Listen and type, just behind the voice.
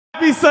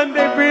Happy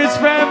Sunday, Bridge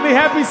family.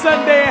 Happy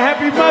Sunday and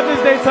happy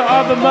Mother's Day to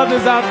all the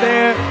mothers out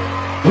there.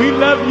 We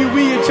love you.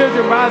 We, your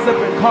children, rise up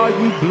and call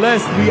you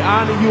blessed. We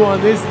honor you on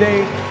this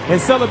day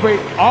and celebrate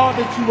all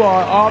that you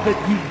are, all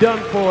that you've done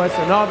for us,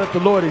 and all that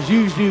the Lord has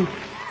used you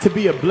to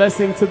be a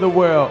blessing to the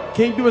world.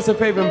 Can you do us a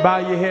favor and bow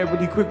your head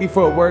really quickly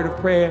for a word of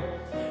prayer?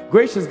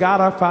 Gracious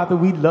God, our Father,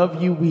 we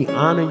love you, we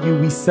honor you,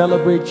 we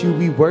celebrate you,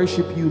 we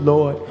worship you,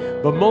 Lord.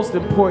 But most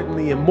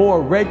importantly and more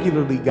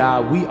regularly,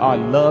 God, we are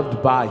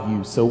loved by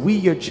you. So we,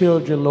 your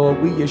children, Lord,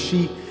 we, your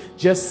sheep,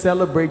 just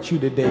celebrate you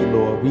today,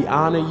 Lord. We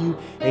honor you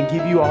and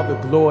give you all the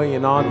glory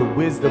and all the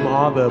wisdom,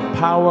 all the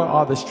power,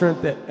 all the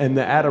strength and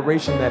the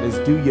adoration that is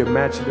due your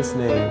matchless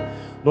name.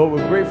 Lord,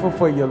 we're grateful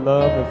for your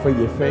love and for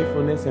your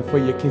faithfulness and for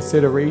your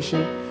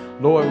consideration.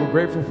 Lord, we're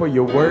grateful for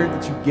your word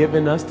that you've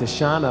given us to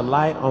shine a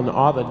light on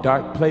all the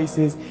dark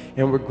places.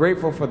 And we're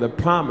grateful for the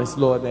promise,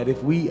 Lord, that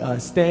if we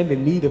stand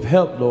in need of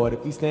help, Lord,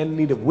 if we stand in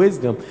need of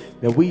wisdom,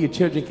 that we, your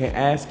children, can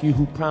ask you,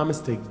 who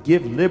promised to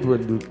give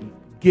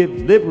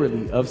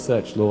liberally of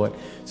such, Lord.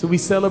 So we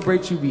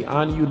celebrate you, we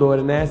honor you, Lord,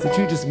 and ask that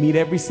you just meet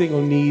every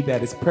single need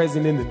that is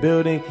present in the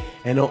building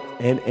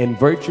and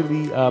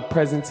virtually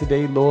present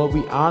today, Lord.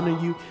 We honor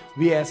you.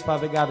 We ask,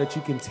 Father God, that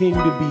you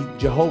continue to be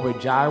Jehovah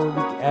Jireh.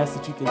 We ask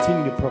that you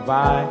continue to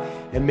provide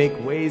and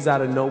make ways out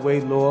of no way,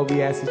 Lord.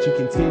 We ask that you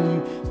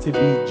continue to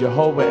be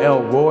Jehovah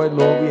El Roy,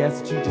 Lord. We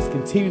ask that you just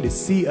continue to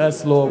see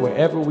us, Lord,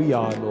 wherever we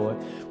are, Lord.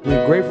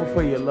 We're grateful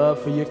for your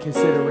love, for your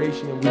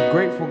consideration, and we're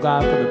grateful,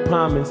 God, for the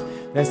promise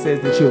that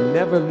says that you'll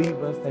never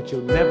leave us, that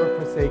you'll never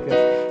forsake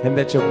us, and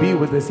that you'll be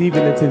with us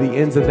even into the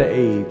ends of the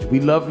age. We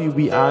love you,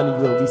 we honor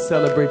you, and we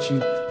celebrate you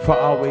for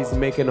always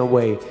making a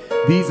way.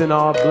 These and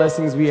all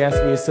blessings we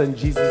ask in your Son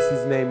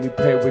Jesus' name. We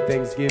pray with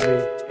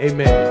thanksgiving.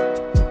 Amen.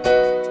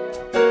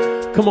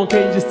 Come on,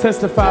 can you just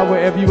testify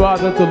wherever you are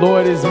that the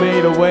Lord has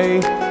made a way?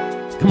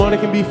 Come on,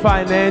 it can be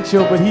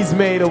financial, but he's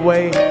made a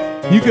way.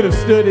 You could have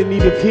stood in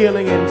need of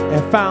healing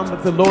and found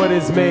that the Lord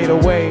has made a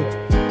way.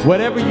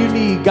 Whatever you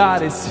need,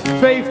 God is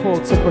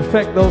faithful to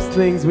perfect those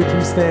things which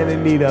you stand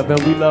in need of,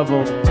 and we love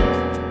him.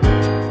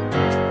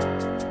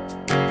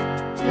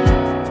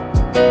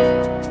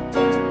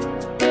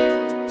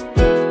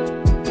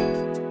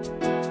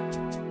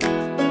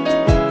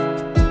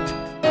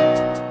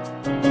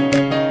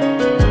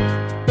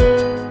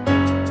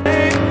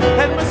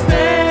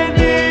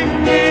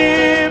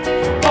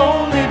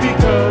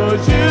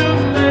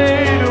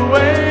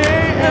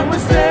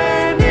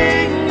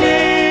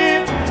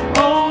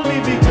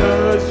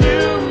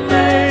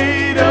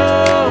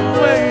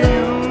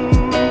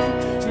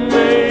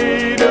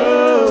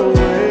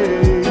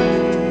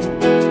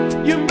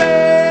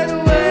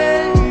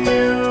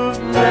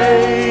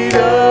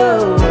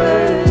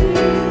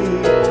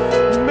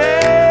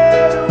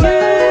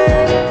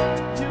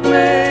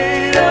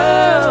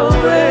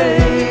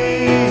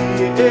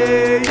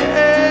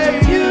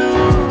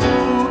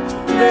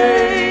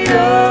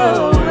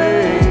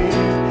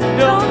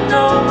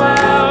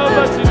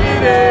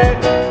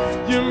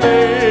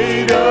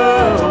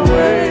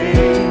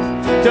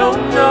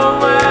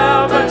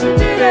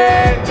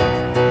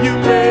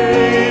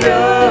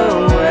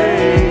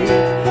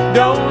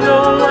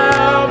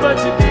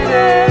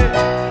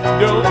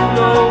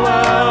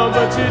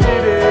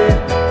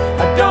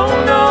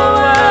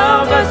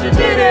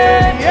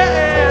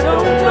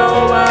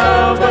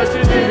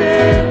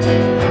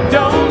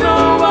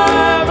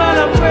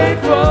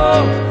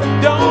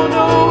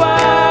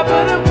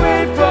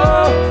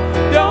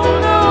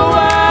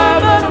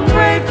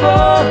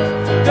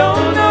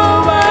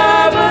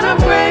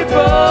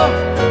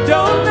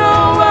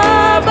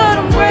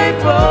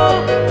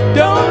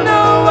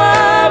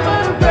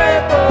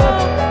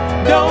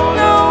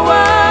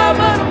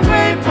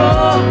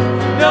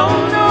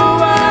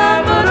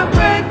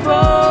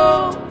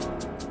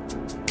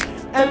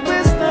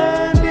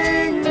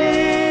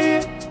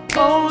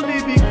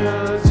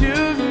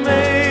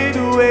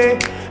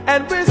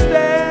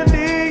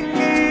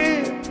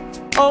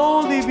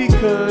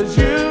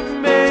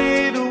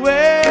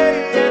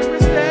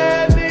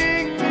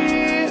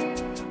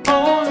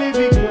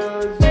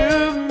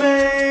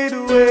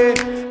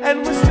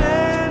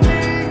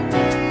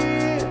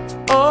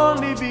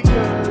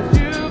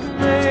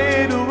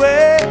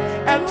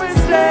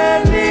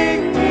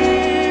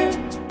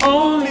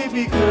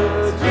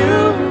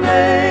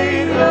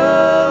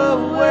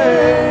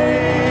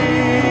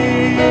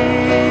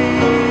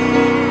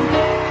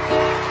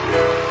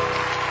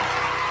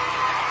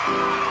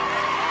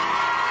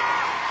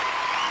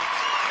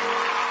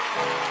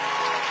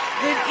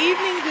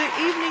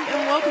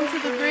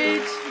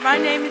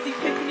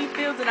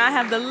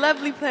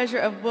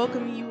 Of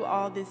welcoming you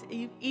all this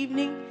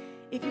evening.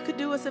 If you could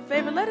do us a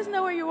favor, let us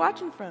know where you're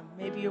watching from.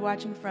 Maybe you're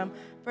watching from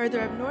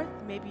further up north.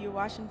 Maybe you're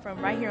watching from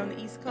right here on the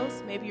East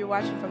Coast. Maybe you're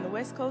watching from the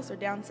West Coast or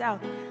down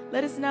south.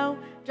 Let us know.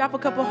 Drop a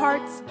couple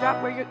hearts.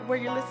 Drop where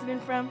you're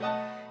listening from.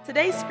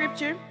 Today's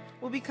scripture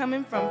will be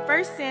coming from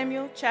 1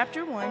 Samuel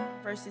chapter 1,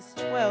 verses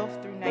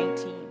 12 through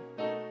 19.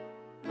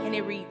 And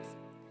it reads,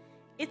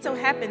 It so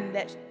happened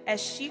that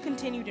as she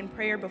continued in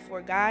prayer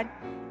before God,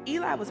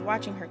 Eli was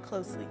watching her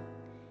closely.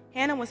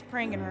 Hannah was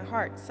praying in her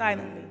heart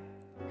silently.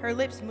 Her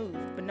lips moved,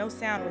 but no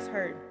sound was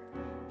heard.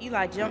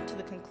 Eli jumped to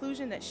the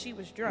conclusion that she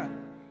was drunk.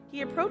 He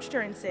approached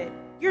her and said,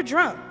 "You're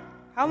drunk.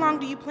 How long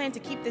do you plan to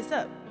keep this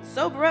up?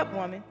 Sober up,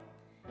 woman."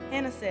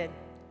 Hannah said,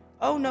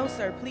 "Oh, no,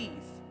 sir,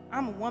 please.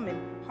 I'm a woman,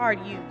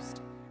 hard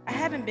used. I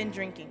haven't been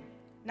drinking,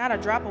 not a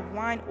drop of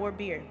wine or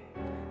beer.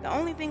 The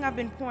only thing I've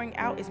been pouring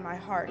out is my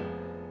heart,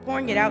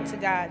 pouring it out to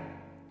God.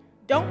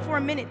 Don't for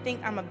a minute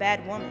think I'm a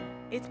bad woman.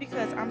 It's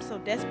because I'm so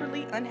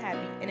desperately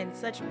unhappy and in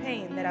such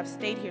pain that I've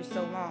stayed here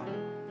so long."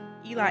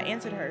 Eli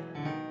answered her,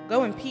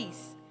 "Go in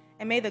peace,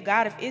 and may the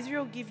God of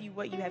Israel give you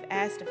what you have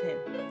asked of him.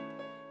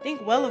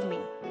 Think well of me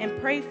and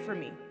pray for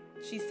me,"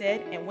 she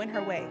said, and went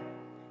her way.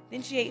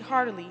 Then she ate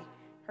heartily,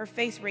 her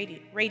face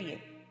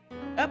radiant.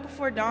 Up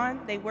before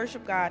dawn, they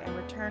worshiped God and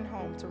returned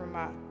home to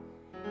Ramah.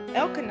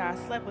 Elkanah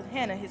slept with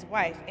Hannah, his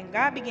wife, and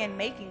God began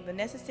making the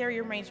necessary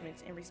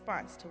arrangements in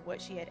response to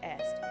what she had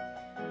asked.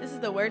 This is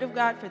the word of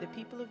God for the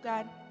people of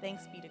God.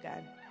 Thanks be to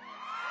God.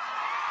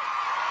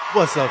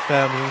 What's up,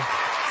 family?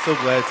 So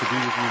glad to be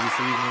with you this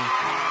evening.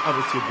 I'm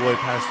with your boy,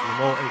 Pastor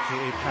Ramon,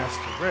 a.k.a.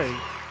 Pastor Ray.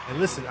 And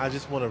listen, I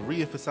just want to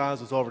reemphasize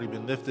what's already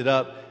been lifted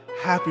up.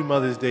 Happy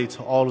Mother's Day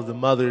to all of the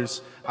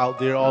mothers out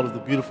there, all of the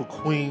beautiful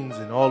queens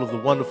and all of the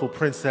wonderful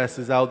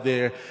princesses out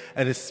there,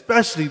 and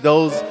especially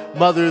those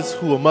mothers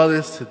who are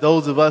mothers to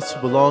those of us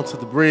who belong to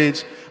the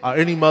Bridge,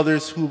 any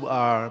mothers who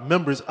are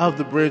members of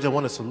the Bridge. I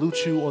want to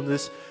salute you on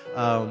this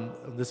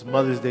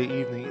Mother's Day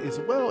evening, as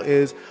well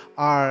as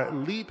our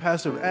lead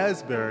pastor of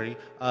Asbury,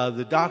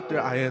 the Dr.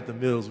 Iantha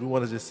Mills. We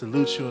want to just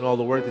salute you and all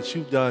the work that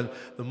you've done,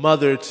 the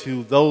mother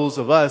to those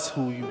of us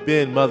who you've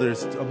been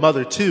a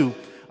mother to,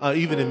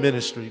 even in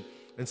ministry.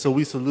 And so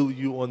we salute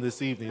you on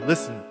this evening.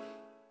 Listen,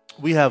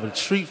 we have a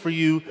treat for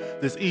you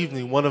this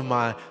evening. One of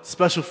my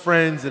special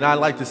friends, and I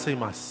like to say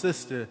my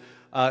sister,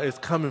 is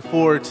coming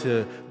forward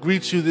to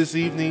greet you this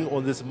evening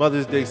on this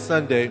Mother's Day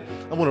Sunday.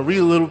 I'm going to read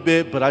a little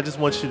bit, but I just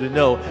want you to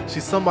know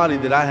she's somebody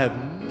that I have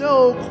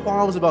no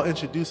qualms about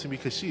introducing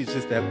because she is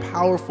just that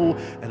powerful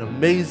and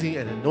amazing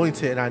and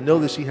anointed, and I know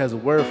that she has a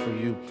word for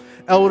you.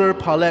 Elder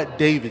Paulette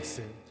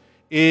Davidson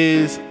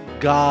is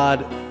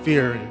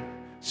God-fearing,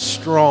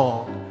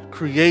 strong,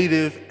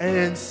 creative,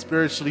 and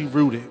spiritually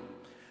rooted.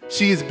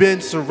 She has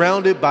been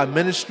surrounded by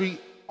ministry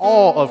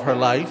all of her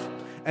life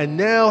and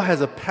now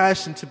has a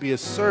passion to be a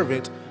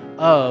servant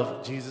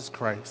of Jesus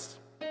Christ.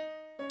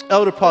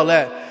 Elder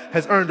Paulette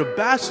has earned a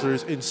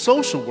bachelor's in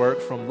social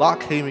work from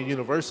Lock Haven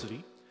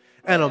University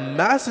and a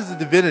master's in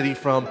divinity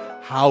from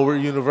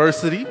Howard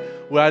University,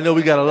 where I know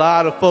we got a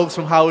lot of folks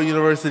from Howard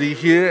University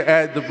here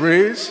at the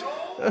Bridge.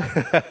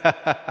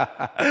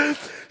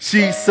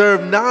 She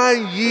served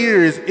 9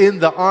 years in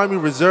the Army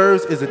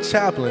Reserves as a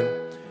chaplain.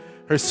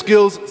 Her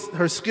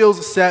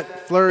skills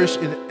set flourish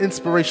in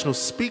inspirational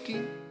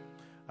speaking,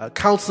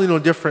 counseling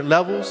on different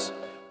levels,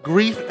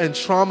 grief and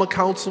trauma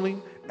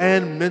counseling,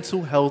 and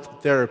mental health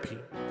therapy.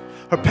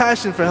 Her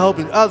passion for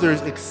helping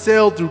others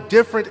excel through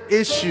different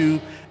issues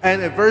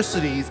and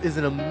adversities is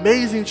an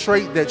amazing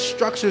trait that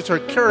structures her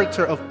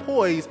character of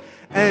poise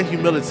and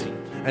humility.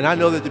 And I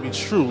know that to be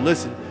true.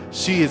 Listen,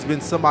 she has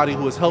been somebody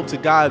who has helped to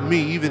guide me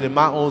even in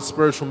my own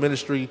spiritual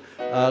ministry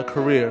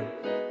career.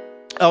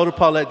 Elder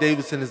Paulette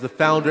Davidson is the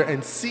founder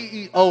and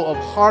CEO of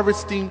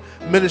Harvesting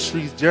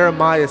Ministries,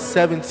 Jeremiah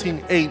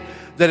 17:8,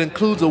 that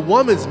includes a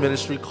women's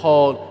ministry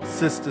called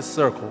Sister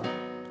Circle.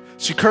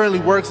 She currently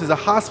works as a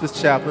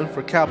hospice chaplain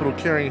for Capital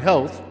Caring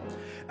Health.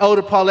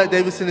 Elder Paulette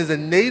Davidson is a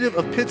native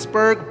of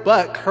Pittsburgh,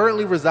 but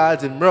currently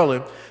resides in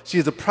Maryland. She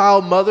is a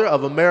proud mother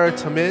of a married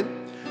to men.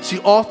 She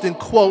often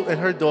quotes, and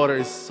her daughter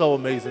is so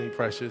amazingly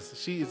precious.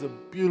 She is a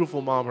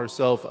beautiful mom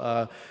herself,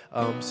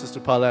 Sister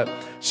Paulette.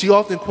 She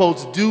often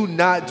quotes, "Do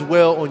not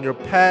dwell on your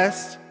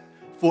past,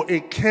 for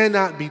it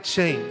cannot be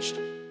changed,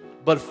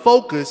 but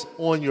focus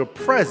on your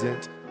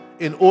present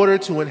in order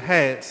to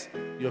enhance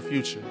your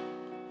future.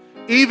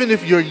 Even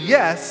if your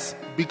yes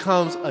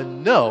becomes a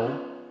no,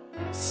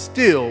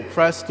 still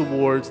press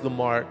towards the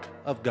mark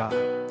of God."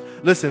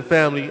 Listen,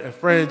 family and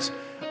friends,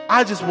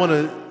 I just want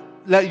to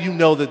let you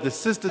know that the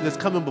sister that's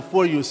coming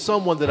before you is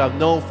someone that I've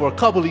known for a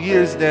couple of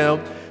years now.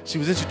 She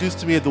was introduced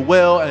to me at the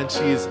well, and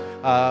she's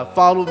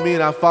followed me,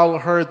 and I followed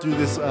her through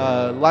this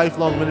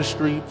lifelong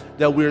ministry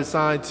that we're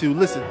assigned to.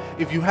 Listen,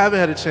 if you haven't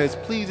had a chance,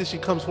 please, as she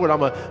comes forward, I'm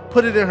going to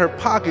put it in her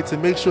pocket to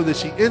make sure that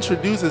she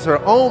introduces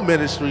her own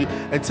ministry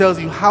and tells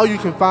you how you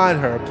can find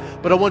her.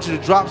 But I want you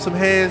to drop some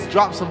hands,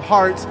 drop some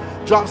hearts,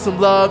 drop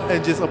some love,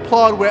 and just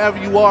applaud wherever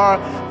you are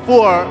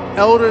for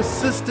Elder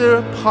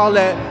Sister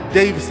Paulette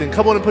Davidson.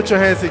 Come on and put your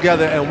hands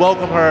together and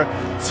welcome her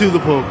to the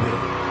pulpit.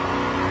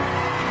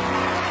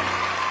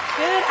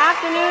 Good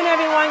afternoon,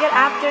 everyone. Good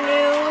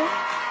afternoon.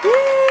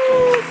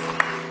 Yes.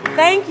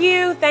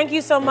 Thank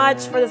you so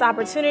much for this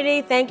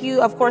opportunity. Thank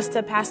you, of course,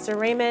 to Pastor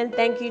Raymond.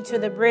 Thank you to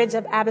the Bridge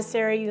of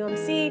Adversary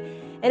UMC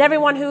and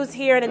everyone who's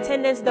here in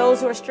attendance,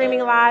 those who are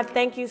streaming live.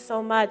 Thank you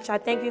so much. I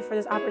thank you for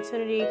this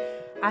opportunity.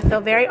 I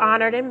feel very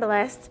honored and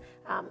blessed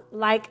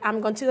like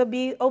I'm going to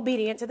be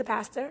obedient to the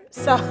pastor.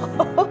 So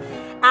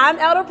I'm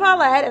Elder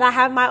Paulette, and I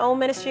have my own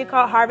ministry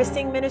called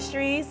Harvesting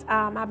Ministries.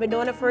 I've been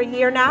doing it for a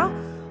year now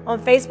on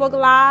Facebook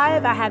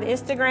Live. I have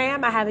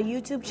Instagram. I have a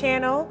YouTube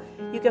channel.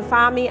 You can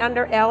find me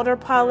under Elder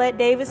Paulette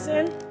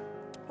Davidson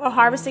or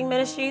Harvesting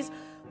Ministries,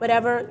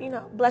 whatever,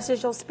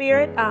 blesses your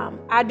spirit.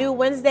 I do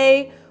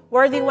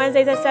Worthy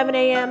Wednesdays at 7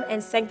 a.m.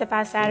 and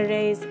Sanctify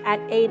Saturdays at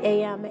 8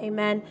 a.m.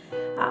 Amen.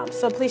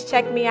 So please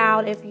check me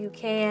out if you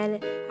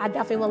can. I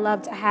definitely would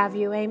love to have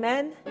you.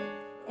 Amen.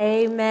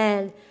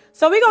 Amen.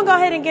 So we're going to go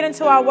ahead and get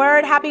into our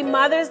word. Happy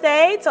Mother's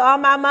Day to all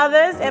my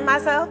mothers and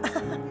myself.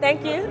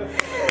 Thank you.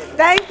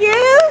 Thank you.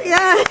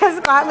 Yes,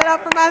 clap it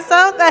up for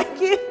myself.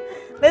 Thank you.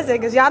 Listen,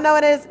 because y'all know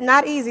it is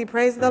not easy.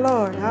 Praise the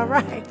Lord. All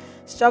right.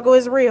 Struggle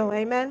is real.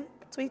 Amen.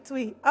 Tweet,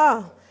 tweet.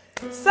 Oh.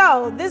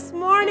 So this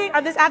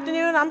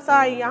afternoon, I'm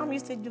sorry, I'm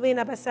used to being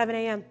up at 7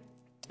 a.m.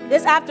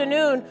 This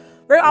afternoon,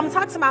 I'm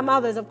talking to my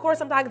mothers. Of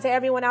course, I'm talking to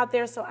everyone out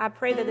there, so I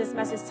pray that this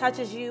message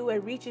touches you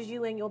and reaches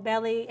you in your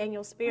belly and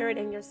your spirit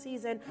and your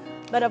season.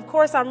 But of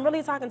course, I'm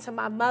really talking to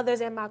my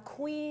mothers and my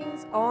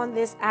queens on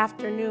this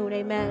afternoon.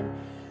 Amen.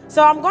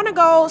 So I'm going to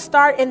go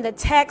start in the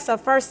text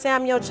of 1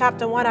 Samuel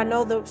chapter 1. I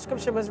know the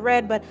scripture was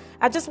read, but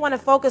I just want to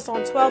focus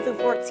on 12 through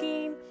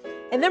 14.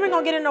 And then we're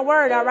going to get in the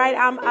word, all right?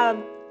 I'm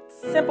a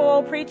simple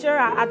old preacher.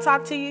 I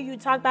talk to you. You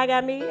talk back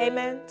at me.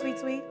 Amen. Tweet,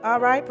 tweet. All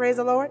right. Praise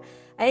the Lord.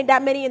 Ain't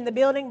that many in the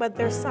building, but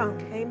there's some.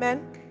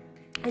 Amen.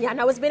 And y'all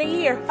know it's been a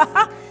year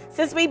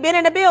since we've been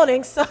in the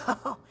building. So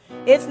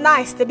it's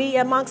nice to be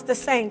amongst the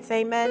saints.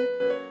 Amen.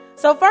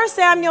 So 1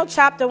 Samuel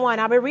chapter 1.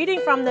 I'll be reading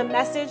from the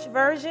Message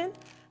version,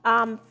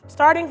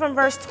 starting from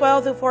verse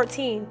 12 through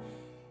 14.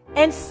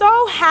 And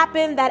so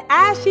happened that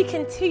as she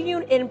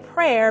continued in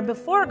prayer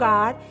before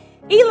God,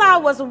 Eli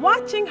was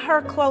watching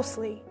her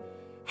closely.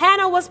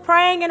 Hannah was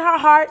praying in her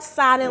heart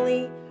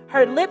silently.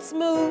 Her lips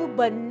moved,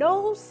 but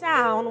no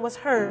sound was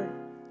heard.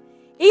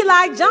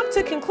 Eli jumped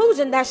to the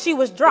conclusion that she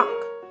was drunk.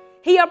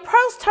 He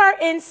approached her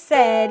and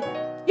said,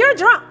 "You're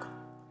drunk.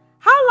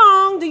 How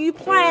long do you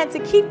plan to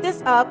keep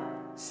this up?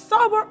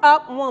 Sober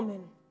up,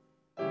 woman."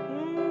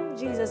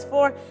 Jesus,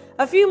 for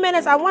a few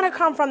minutes, I want to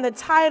come from the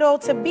title,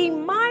 "To be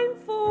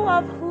mindful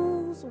of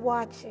who's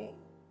watching."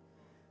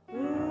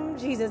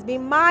 Jesus, be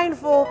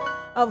mindful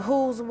of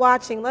who's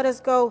watching. Let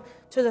us go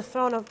to the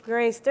throne of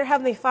grace. Dear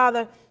Heavenly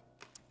Father,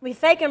 we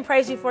thank and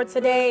praise you for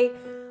today.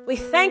 We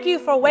thank you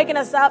for waking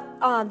us up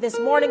this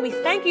morning. We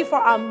thank you for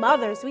our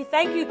mothers. We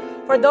thank you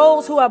for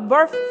those who have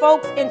birthed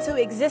folks into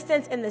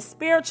existence in the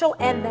spiritual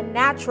and the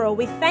natural.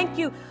 We thank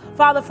you,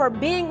 Father, for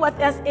being with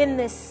us in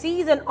this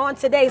season on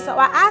today. So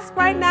I ask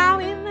right now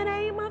in the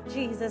name of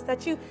Jesus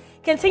that you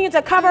continue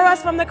to cover us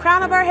from the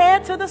crown of our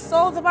head to the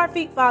soles of our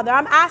feet, Father.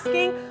 I'm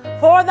asking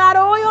for that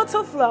oil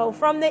to flow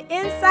from the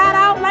inside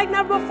out like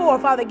never before,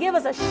 Father. Give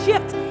us a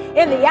shift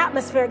in the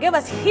atmosphere. Give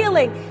us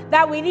healing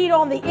that we need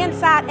on the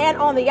inside and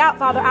on the out,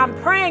 Father. I'm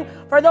praying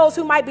for those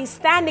who might be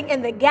standing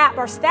in the gap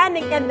or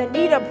standing in the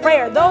need of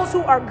prayer, those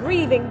who are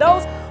grieving,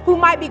 those who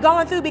might be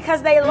going through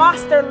because they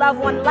lost their loved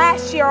one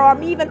last year or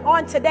even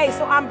on today.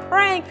 So I'm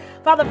praying,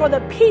 Father, for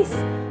the peace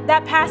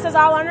that passes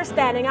all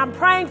understanding. I'm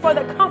praying for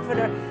the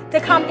comforter to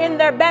come in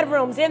their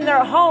bedrooms, in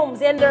their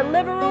homes, in their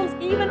living rooms,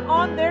 even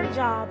on their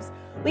jobs.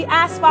 We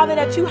ask, Father,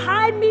 that you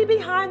hide me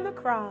behind the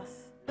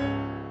cross.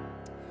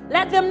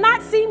 Let them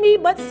not see me,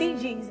 but see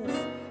Jesus.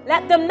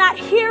 Let them not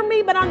hear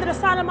me, but under the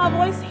sound of my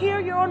voice, hear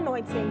your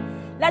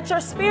anointing. Let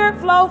your spirit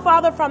flow,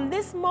 Father, from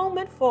this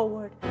moment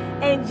forward.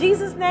 In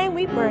Jesus' name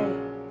we pray.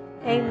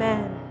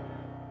 Amen.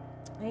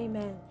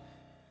 Amen.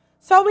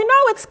 So we know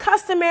it's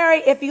customary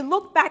if you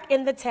look back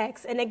in the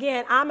text, and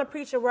again, I'm a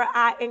preacher where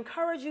I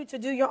encourage you to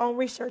do your own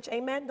research.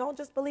 Amen. Don't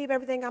just believe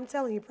everything I'm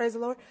telling you. Praise the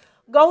Lord.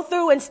 Go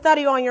through and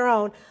study on your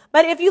own.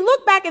 But if you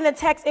look back in the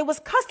text, it was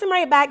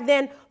customary back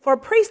then for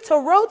priests to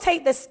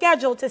rotate the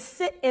schedule to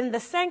sit in the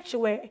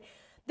sanctuary.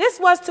 This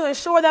was to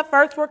ensure that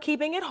folks were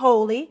keeping it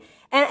holy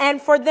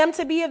and for them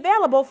to be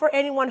available for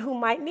anyone who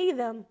might need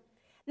them.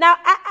 Now,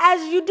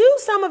 as you do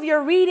some of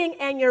your reading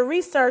and your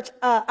research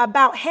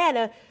about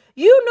Hannah,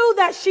 you knew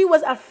that she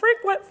was a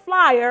frequent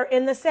flyer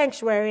in the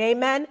sanctuary.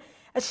 Amen.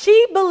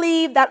 She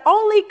believed that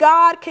only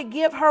God could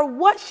give her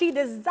what she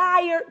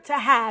desired to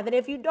have. And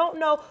if you don't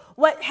know,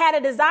 what Hannah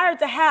desired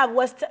to have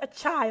was a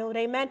child.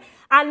 Amen.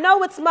 I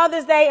know it's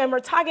Mother's Day and we're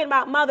talking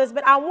about mothers,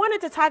 but I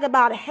wanted to talk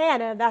about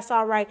Hannah, if that's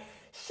all right.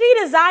 She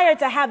desired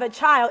to have a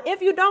child.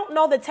 If you don't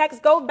know the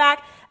text, go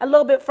back a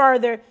little bit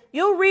further.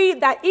 You'll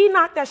read that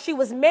Enoch, that she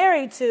was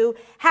married to,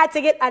 had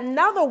to get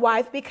another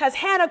wife because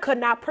Hannah could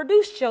not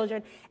produce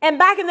children. And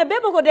back in the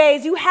biblical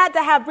days, you had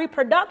to have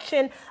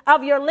reproduction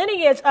of your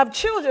lineage of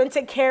children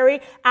to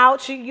carry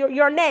out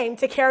your name,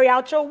 to carry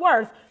out your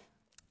worth.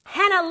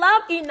 Hannah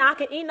loved Enoch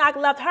and Enoch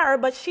loved her,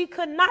 but she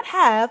could not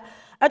have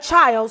a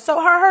child.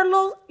 So her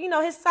little,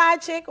 his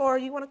side chick, or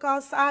you want to call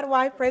it side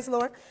wife, praise the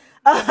Lord,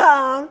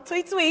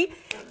 tweet,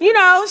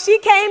 she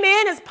came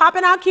in, is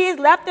popping out kids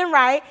left and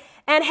right.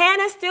 And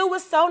Hannah still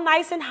was so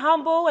nice and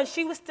humble, and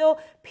she was still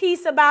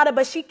peace about it,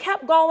 but she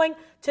kept going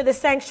to the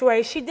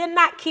sanctuary. She did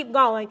not keep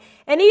going.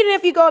 And even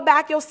if you go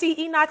back, you'll see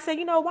Enoch say,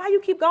 why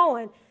you keep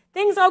going?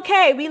 Things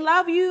okay. We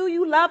love you.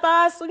 You love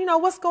us. So,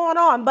 what's going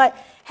on? But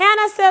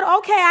Hannah said,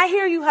 okay, I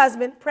hear you,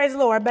 husband. Praise the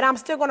Lord. But I'm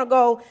still going to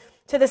go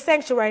to the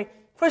sanctuary.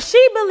 For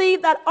she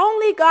believed that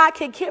only God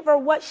could give her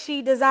what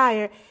she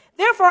desired.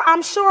 Therefore,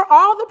 I'm sure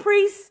all the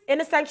priests in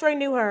the sanctuary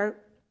knew her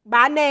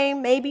by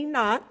name, maybe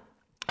not,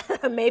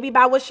 maybe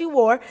by what she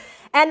wore.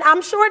 And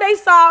I'm sure they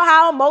saw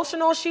how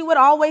emotional she would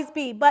always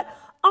be. But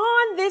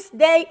on this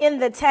day in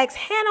the text,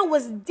 Hannah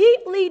was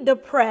deeply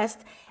depressed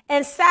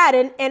and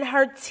saddened in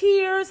her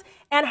tears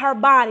and her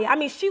body. I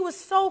mean, she was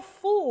so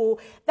full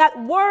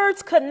that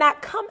words could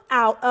not come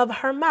out of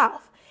her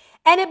mouth.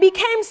 And it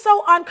became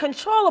so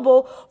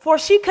uncontrollable, for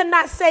she could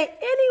not say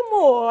any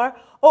more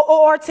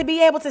or to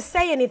be able to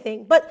say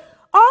anything.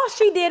 But all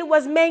she did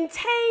was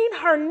maintain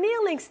her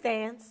kneeling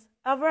stance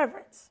of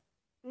reverence.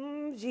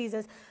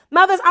 Jesus.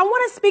 Mothers, I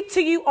want to speak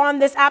to you on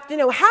this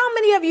afternoon. How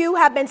many of you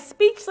have been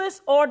speechless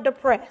or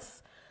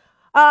depressed?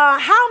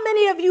 How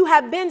many of you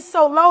have been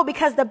so low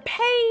because the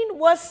pain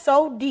was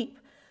so deep?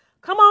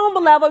 Come on,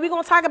 beloved. We're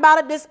going to talk about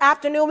it this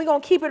afternoon. We're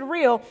going to keep it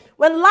real.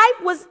 When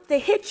life was to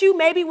hit you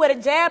maybe with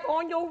a jab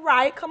on your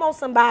right, come on,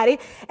 somebody,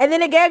 and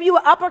then it gave you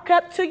an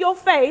uppercut to your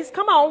face,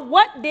 come on,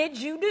 what did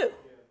you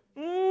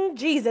do?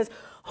 Jesus.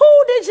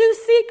 Who did you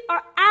seek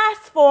or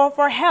ask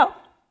for help?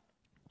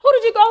 Who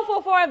did you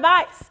go for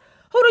advice?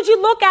 Who did you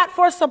look at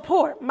for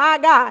support? My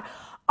God.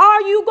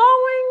 Are you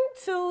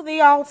going to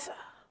the altar?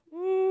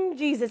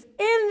 Jesus.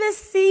 In this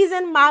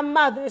season, my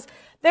mothers,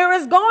 there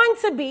is going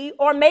to be,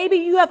 or maybe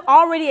you have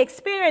already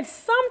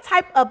experienced some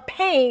type of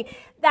pain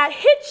that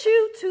hits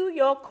you to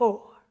your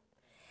core.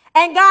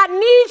 And God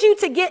needs you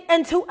to get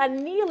into a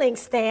kneeling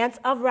stance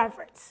of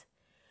reverence.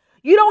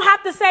 You don't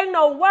have to say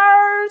no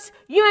words.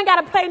 You ain't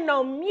got to play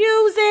no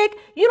music.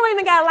 You don't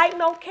even got to light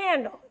no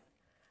candle.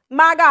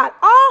 My God,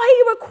 all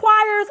he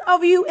requires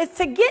of you is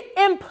to get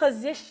in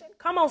position.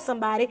 Come on,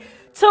 somebody,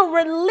 to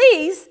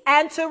release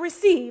and to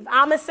receive.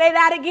 I'm going to say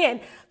that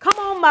again. Come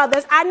on,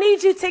 mothers. I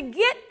need you to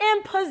get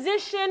in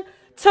position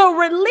to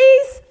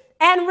release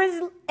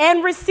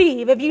and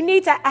receive. If you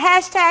need to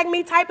hashtag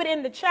me, type it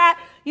in the chat.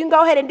 You can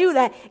go ahead and do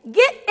that.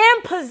 Get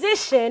in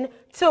position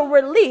to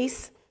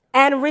release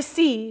and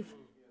receive.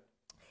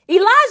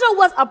 Elijah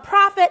was a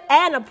prophet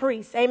and a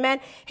priest. Amen.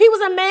 He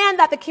was a man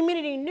that the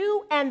community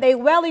knew and they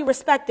well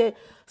respected.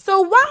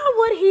 So why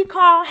would he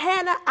call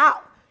Hannah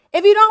out?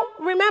 If you don't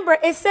remember,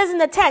 it says in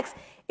the text,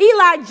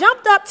 Eli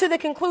jumped up to the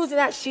conclusion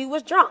that she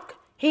was drunk.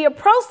 He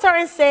approached her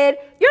and said,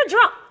 "You're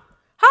drunk.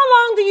 How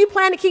long do you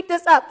plan to keep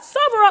this up?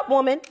 Sober up,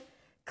 woman."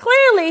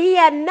 Clearly, he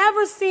had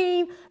never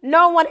seen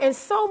no one in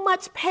so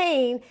much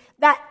pain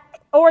that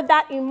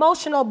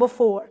emotional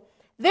before.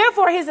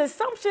 Therefore, his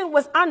assumption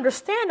was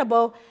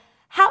understandable.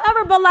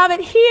 However, beloved,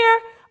 here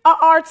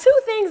are two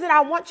things that I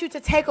want you to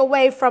take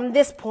away from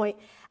this point.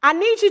 I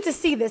need you to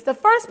see this. The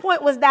first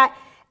point was that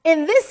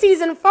in this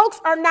season, folks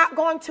are not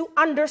going to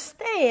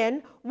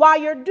understand why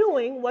you're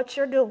doing what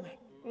you're doing.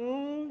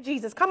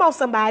 Jesus, come on,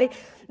 somebody.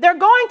 They're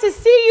going to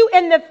see you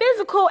in the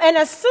physical and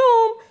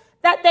assume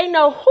that they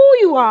know who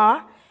you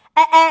are,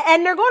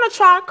 and they're going to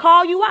try to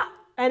call you out.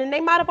 And they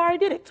might have already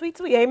did it. Tweet,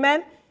 tweet,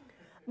 amen.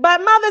 But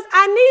mothers,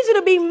 I need you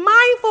to be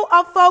mindful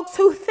of folks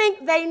who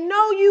think they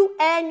know you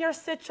and your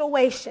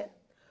situation.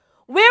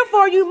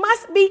 Wherefore, you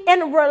must be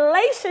in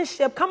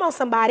relationship, come on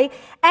somebody,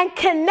 and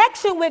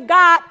connection with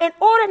God in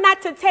order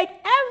not to take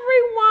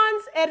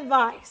everyone's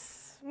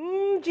advice,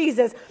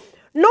 Jesus,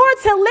 nor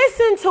to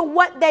listen to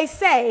what they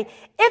say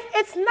if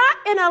it's not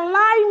in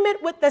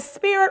alignment with the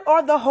Spirit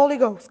or the Holy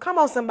Ghost. Come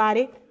on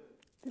somebody,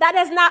 that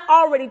has not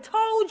already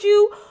told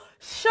you,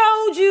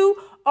 showed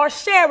you, or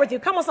share with you.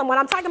 Come on, someone.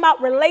 I'm talking about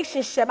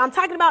relationship. I'm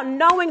talking about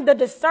knowing the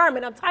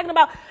discernment. I'm talking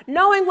about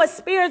knowing what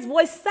Spirit's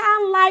voice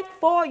sound like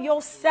for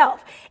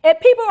yourself. If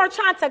people are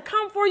trying to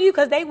come for you,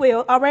 because they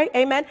will, all right,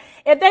 amen.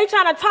 If they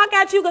trying to talk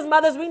at you, because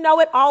mothers, we know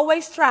it,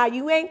 always try.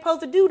 You ain't supposed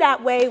to do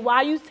that way. Why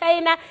are you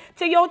saying that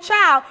to your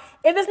child?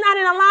 If it's not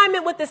in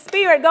alignment with the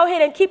Spirit, go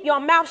ahead and keep your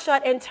mouth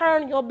shut and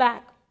turn your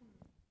back.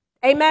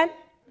 Amen.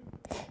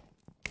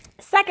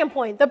 Second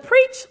point, the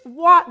priest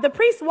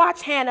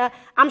watched Hannah,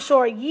 I'm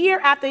sure, year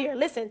after year.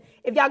 Listen,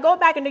 if y'all go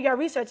back and do your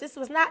research, this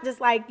was not just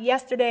like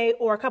yesterday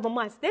or a couple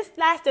months. This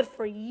lasted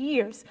for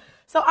years.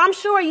 So I'm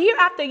sure year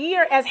after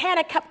year, as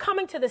Hannah kept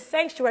coming to the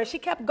sanctuary, she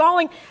kept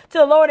going to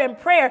the Lord in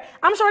prayer.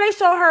 I'm sure they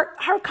showed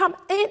her come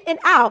in and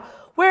out,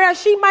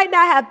 whereas she might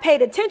not have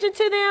paid attention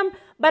to them.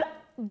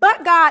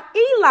 But God,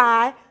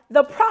 Eli,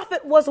 the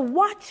prophet, was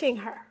watching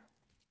her.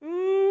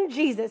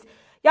 Jesus.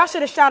 Y'all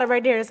should have shouted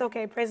right there. It's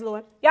okay. Praise the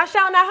Lord. Y'all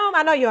shouting at home?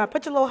 I know you are.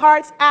 Put your little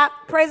hearts out.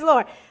 Praise the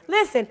Lord.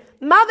 Listen,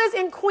 mothers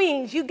and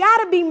queens, you got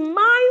to be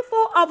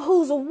mindful of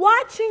who's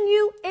watching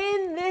you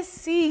in this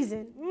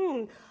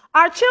season.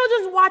 Our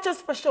children watch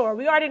us for sure.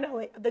 We already know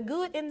it. The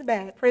good and the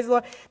bad. Praise the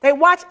Lord. They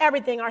watch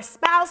everything. Our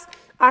spouse,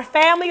 our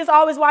family is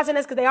always watching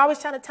us because they always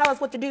trying to tell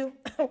us what to do.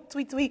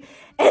 Tweet, tweet.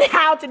 And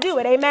how to do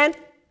it. Amen.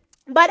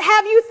 But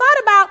have you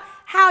thought about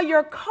how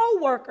your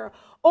coworker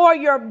or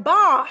your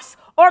boss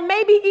or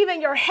maybe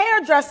even your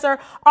hairdresser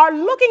are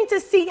looking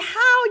to see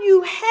how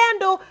you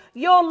handle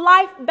your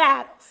life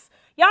battles.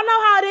 Y'all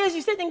know how it is.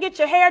 You sit and get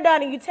your hair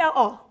done and you tell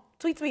all.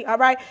 Tweet, all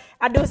right?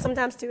 I do it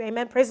sometimes too.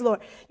 Amen. Praise the Lord.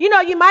 You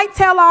know, you might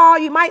tell all.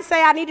 You might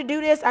say, I need to do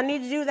this. I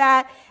need to do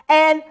that.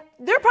 And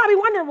they're probably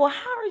wondering, well,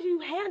 how are you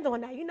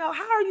handling that? You know,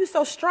 how are you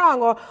so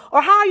strong? Or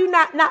how are you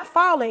not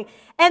falling?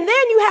 And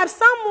then you have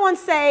someone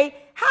say,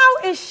 how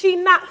is she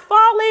not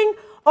falling?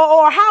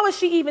 Or how is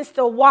she even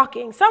still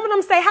walking? Some of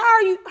them say, how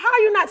are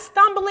you not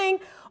stumbling?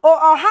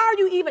 Or how are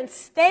you even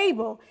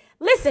stable?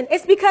 Listen,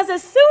 it's because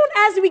as soon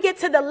as we get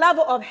to the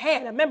level of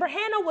Hannah, remember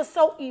Hannah was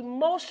so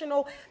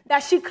emotional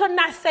that she could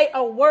not say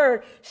a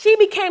word. She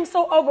became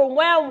so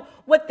overwhelmed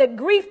with the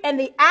grief and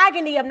the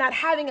agony of not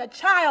having a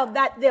child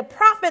that the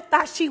prophet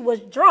thought she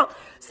was drunk.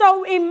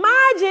 So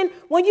imagine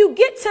when you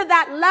get to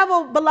that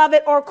level,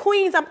 beloved, or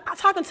queens, I'm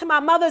talking to my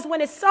mothers,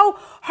 when it's so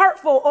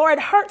hurtful or it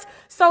hurts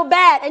so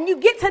bad and you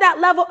get to that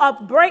level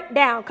of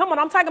breakdown. Come on,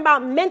 I'm talking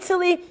about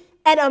mentally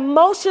and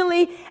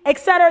emotionally,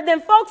 etc.,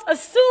 then folks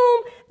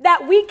assume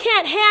that we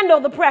can't handle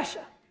the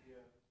pressure.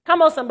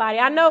 Come on, somebody.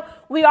 I know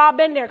we all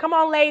been there. Come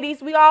on,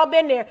 ladies. We all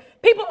been there.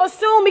 People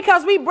assume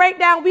because we break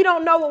down, we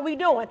don't know what we're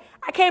doing.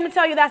 I came to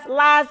tell you that's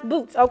lies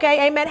boots,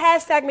 okay? Amen.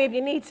 Hashtag me if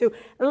you need to.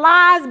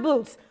 Lies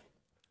boots.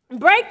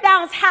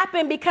 Breakdowns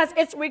happen because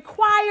it's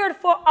required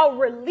for a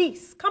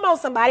release. Come on,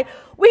 somebody.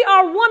 We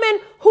are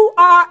women who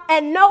are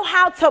and know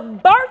how to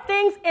birth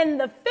things in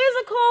the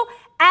physical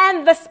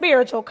and the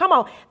spiritual. Come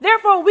on.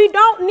 Therefore, we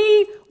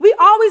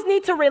always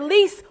need to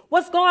release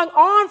what's going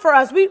on for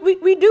us. We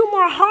do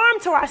more harm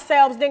to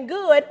ourselves than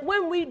good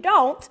when we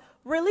don't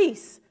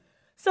release.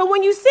 So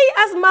when you see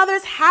us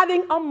mothers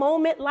having a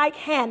moment like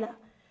Hannah,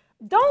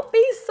 don't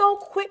be so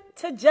quick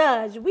to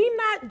judge. We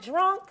not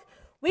drunk.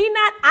 We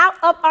not out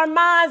of our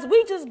minds.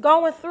 We just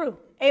going through.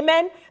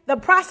 Amen. The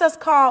process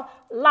called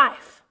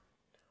life.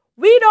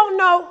 We don't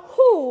know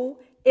who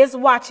is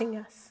watching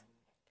us.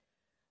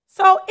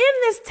 So in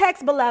this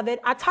text, beloved,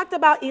 I talked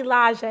about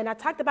Elijah and I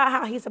talked about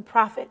how he's a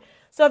prophet.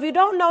 So if you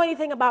don't know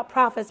anything about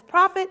prophets,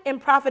 prophet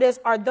and prophetess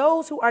are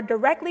those who are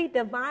directly,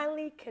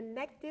 divinely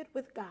connected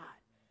with God.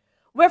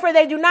 Wherefore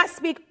they do not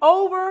speak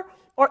over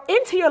or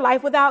into your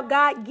life without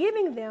God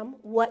giving them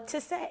what to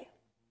say.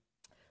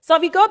 So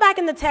if you go back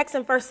in the text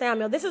in 1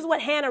 Samuel, this is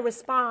what Hannah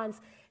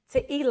responds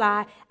to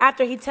Eli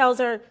after he tells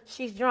her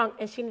she's drunk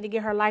and she needs to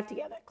get her life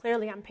together.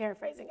 Clearly, I'm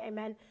paraphrasing.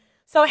 Amen.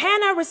 So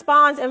Hannah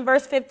responds in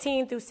verse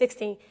 15 through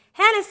 16.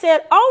 Hannah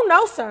said, "Oh,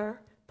 no, sir,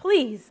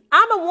 please.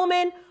 I'm a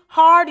woman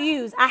hard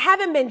used. I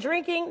haven't been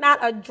drinking not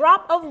a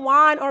drop of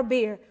wine or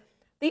beer.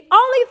 The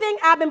only thing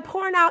I've been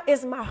pouring out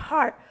is my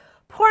heart,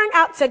 pouring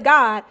out to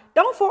God.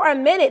 Don't for a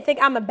minute think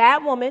I'm a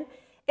bad woman.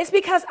 It's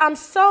because I'm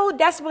so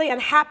desperately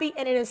unhappy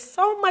and in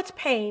so much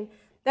pain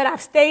that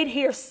I've stayed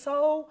here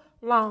so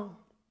long."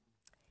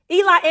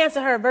 Eli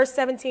answered her, verse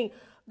 17,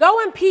 "Go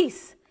in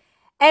peace,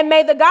 and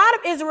may the God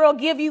of Israel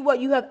give you what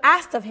you have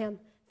asked of him.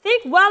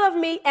 Think well of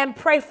me and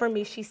pray for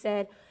me," she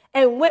said,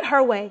 and went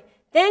her way.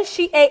 Then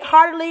she ate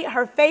heartily.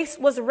 Her face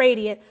was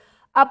radiant.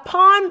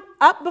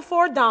 Up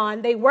before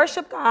dawn, they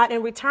worshiped God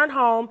and returned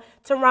home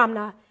to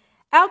Ramnah.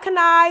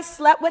 Elkanah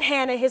slept with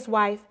Hannah, his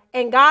wife,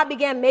 and God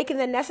began making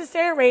the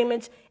necessary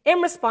arrangements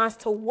in response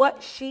to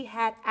what she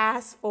had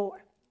asked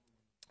for.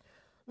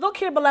 Look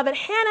here, beloved.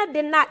 Hannah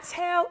did not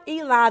tell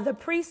Eli, the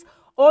priest,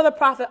 or the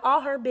prophet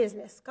all her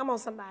business. Come on,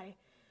 somebody.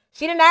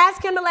 She didn't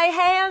ask him to lay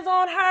hands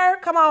on her.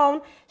 Come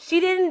on.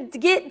 She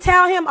didn't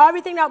tell him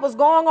everything that was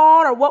going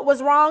on or what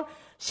was wrong.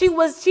 She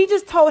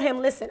just told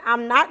him, listen,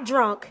 I'm not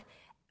drunk,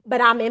 but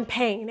I'm in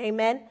pain.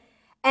 Amen.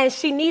 And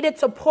she needed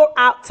to pour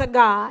out to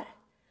God.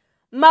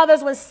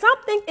 Mothers, when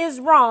something is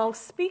wrong,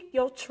 speak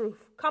your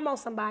truth. Come on,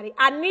 somebody.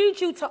 I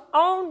need you to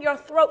own your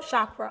throat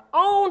chakra.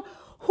 Own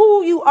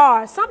who you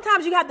are.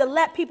 Sometimes you have to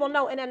let people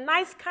know in a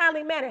nice,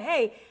 kindly manner,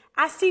 hey,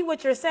 I see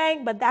what you're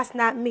saying, but that's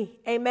not me.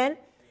 Amen.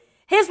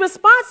 His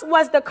response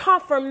was the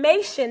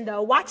confirmation,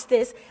 though, watch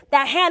this,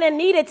 that Hannah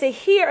needed to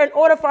hear in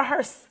order for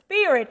her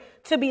spirit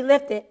to be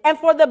lifted and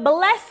for the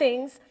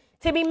blessings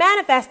to be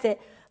manifested.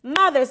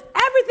 Mothers,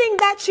 everything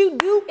that you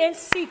do in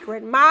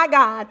secret, my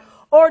God,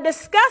 or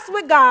discuss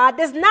with God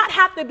does not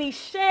have to be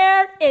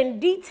shared in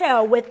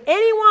detail with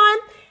anyone,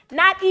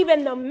 not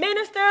even the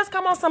ministers,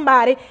 come on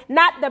somebody,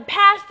 not the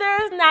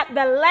pastors, not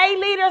the lay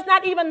leaders,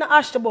 not even the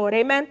usher board,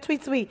 amen,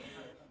 tweet.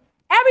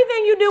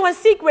 Everything you do in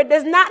secret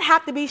does not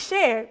have to be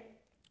shared.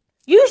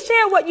 You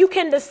share what you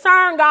can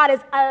discern God is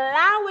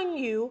allowing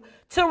you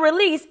to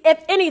release,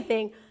 if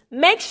anything.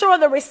 Make sure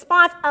the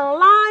response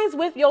aligns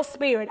with your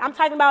spirit. I'm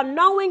talking about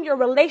knowing your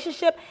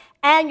relationship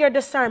and your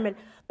discernment.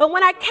 But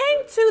when I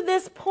came to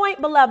this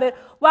point, beloved,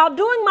 while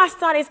doing my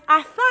studies,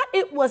 I thought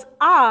it was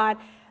odd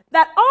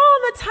that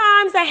all the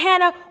times that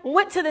Hannah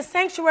went to the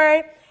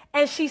sanctuary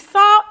and she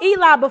saw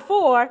Eli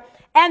before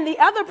and the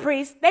other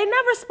priests, they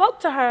never spoke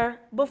to her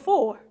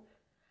before.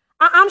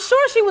 I'm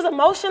sure she was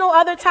emotional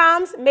other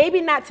times, maybe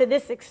not to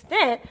this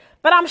extent,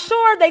 but I'm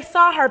sure they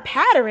saw her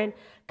pattern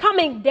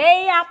coming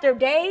day after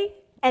day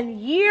and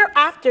year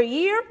after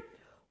year.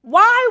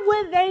 Why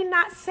would they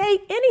not say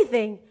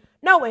anything?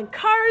 No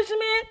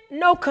encouragement,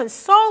 no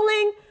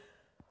consoling.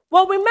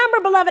 Well,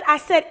 remember, beloved, I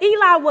said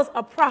Eli was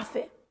a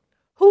prophet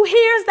who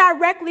hears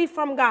directly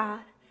from God.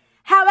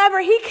 However,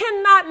 he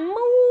cannot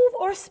move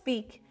or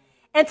speak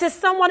into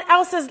someone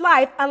else's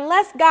life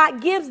unless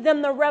God gives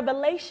them the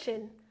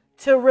revelation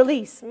to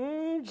release.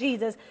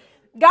 Jesus.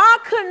 God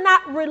could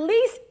not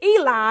release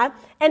Eli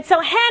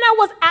until Hannah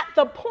was at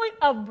the point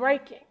of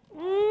breaking.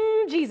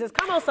 Jesus,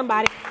 come on,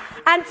 somebody.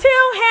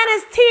 Until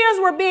Hannah's tears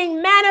were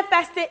being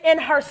manifested in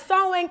her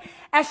sowing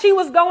as she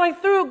was going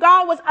through,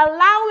 God was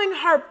allowing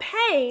her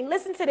pain,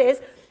 listen to this,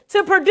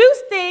 to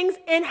produce things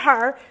in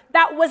her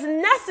that was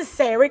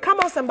necessary. Come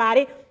on,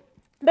 somebody.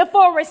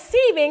 Before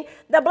receiving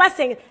the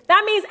blessing.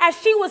 That means as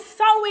she was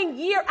sowing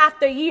year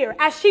after year,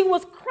 as she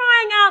was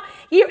crying out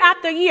year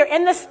after year,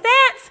 in the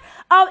stance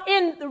of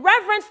in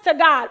reverence to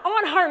God,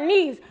 on her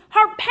knees,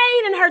 her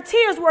pain and her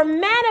tears were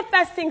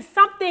manifesting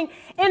something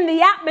in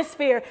the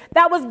atmosphere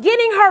that was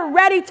getting her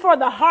ready for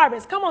the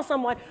harvest. Come on,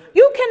 someone.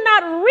 You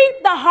cannot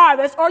reap the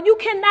harvest, or you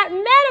cannot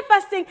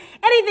manifesting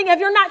anything if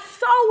you're not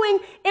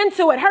sowing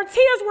into it. Her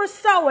tears were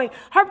sowing.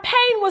 Her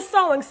pain was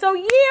sowing. So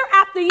year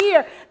after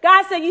year,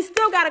 God said, you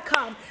still got to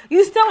come.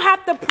 You still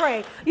have to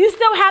pray. You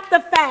still have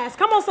to fast.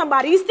 Come on,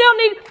 somebody. You still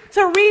need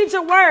to read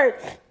your word.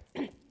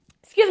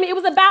 Excuse me. It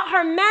was about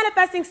her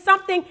manifesting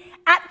something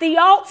at the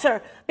altar,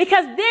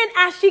 because then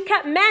as she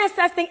kept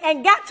manifesting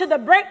and got to the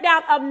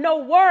breakdown of no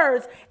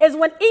words is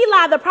when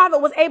Eli the prophet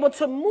was able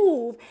to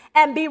move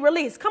and be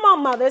released. Come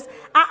on, mothers.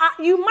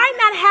 You might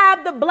not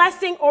have the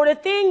blessing or the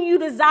thing you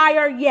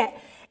desire yet.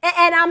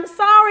 And I'm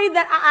sorry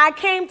that I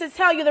came to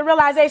tell you the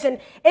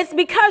realization. It's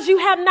because you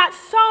have not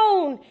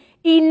sown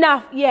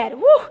enough yet.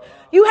 Woo.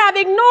 You have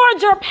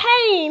ignored your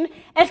pain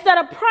instead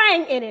of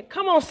praying in it.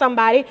 Come on,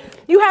 somebody.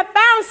 You have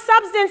found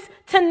substance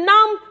to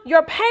numb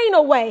your pain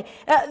away.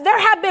 There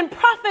have been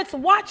prophets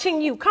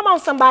watching you. Come on,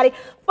 somebody.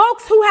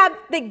 Folks who have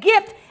the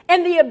gift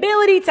and the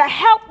ability to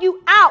help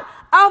you out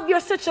of your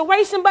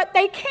situation, but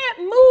they can't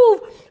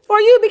move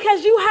for you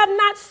because you have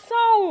not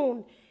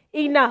sown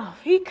enough.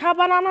 You have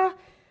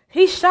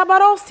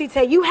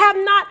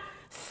not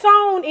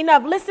sown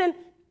enough. Listen,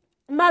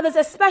 mothers,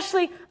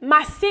 especially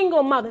my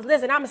single mothers.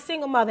 Listen, I'm a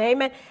single mother,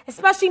 amen.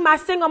 Especially my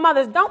single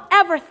mothers. Don't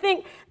ever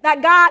think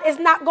that God is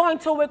not going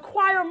to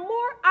require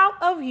more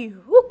out of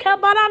you.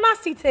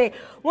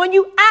 When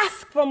you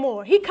ask for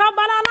more. The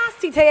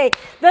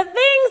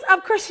things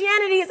of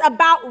Christianity is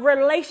about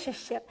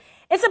relationship.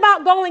 It's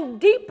about going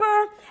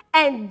deeper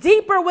and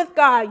deeper with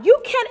God.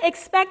 You can't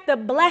expect the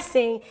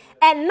blessing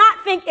and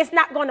not think it's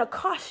not going to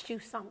cost you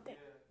something.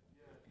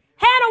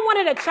 Hannah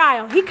wanted a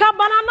child. Her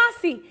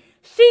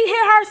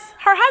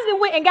husband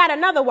went and got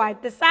another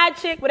wife, the side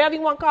chick, whatever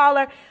you want to call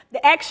her,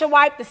 the extra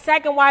wife, the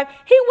second wife.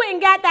 He went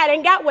and got that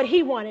and got what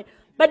he wanted.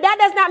 But that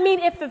does not mean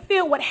it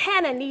fulfilled what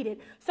Hannah needed.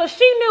 So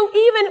she knew,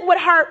 even with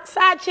her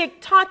side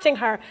chick taunting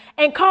her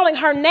and calling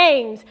her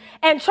names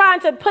and trying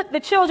to put the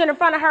children in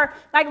front of her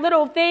like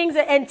little things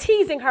and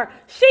teasing her,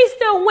 she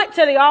still went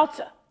to the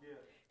altar.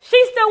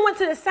 She still went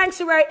to the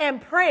sanctuary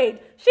and prayed.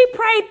 She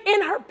prayed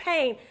in her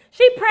pain.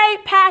 She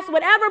prayed past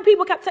whatever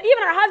people kept saying.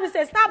 Even her husband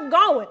said, stop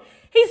going.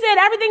 He said,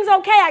 everything's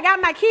okay. I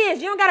got my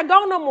kids. You don't got to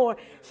go no more.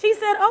 She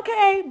said,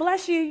 okay,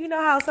 bless you. You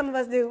know how some of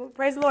us do.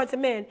 Praise the Lord to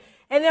men.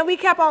 And then we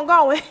kept on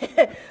going.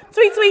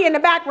 Tweet, tweet in the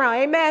background.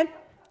 Amen.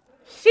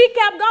 She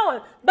kept going.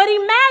 But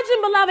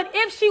imagine, beloved,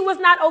 if she was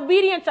not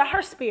obedient to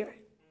her spirit.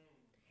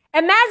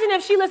 Imagine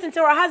if she listened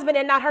to her husband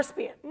and not her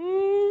spirit.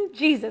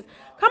 Jesus.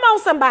 Come on,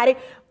 somebody.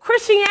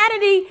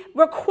 Christianity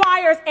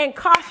requires and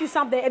costs you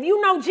something. If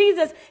you know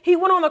Jesus, he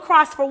went on the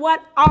cross for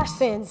what? Our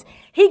sins.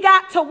 He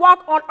got to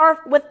walk on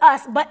earth with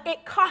us, but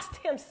it cost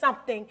him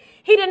something.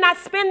 He did not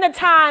spend the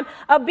time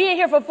of being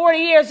here for 40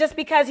 years just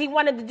because he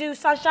wanted to do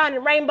sunshine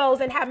and rainbows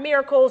and have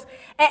miracles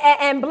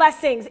and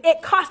blessings.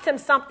 It cost him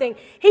something.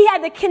 He had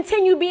to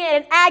continue being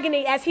in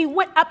agony as he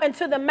went up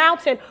into the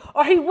mountain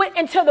or he went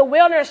into the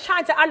wilderness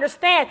trying to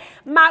understand,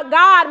 my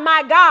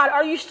God,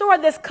 are you sure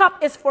this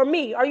cup is for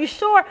me? Are you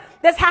sure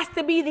this has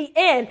to be the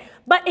end?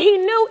 But he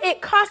knew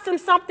it cost him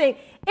something.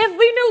 If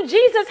we knew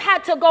Jesus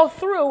had to go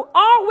through,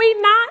 are we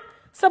not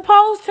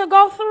supposed to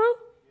go through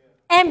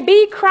and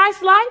be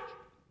Christ-like?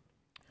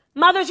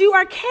 Mothers, you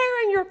are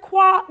carrying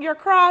your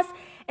cross.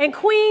 And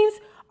queens,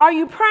 are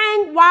you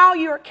praying while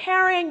you're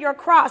carrying your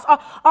cross? Or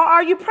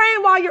are you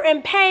praying while you're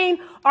in pain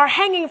or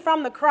hanging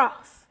from the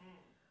cross?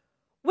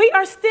 We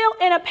are still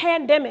in a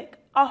pandemic.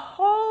 A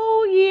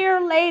whole year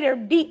later,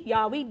 deep,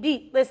 y'all. We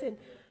deep. Listen,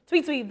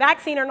 tweet,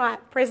 vaccine or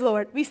not, praise the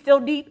Lord. We still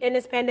deep in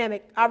this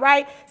pandemic, all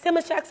right?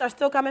 Stimulus checks are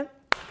still coming,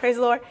 praise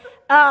the Lord.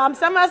 Some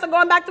of us are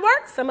going back to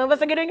work. Some of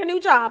us are getting a new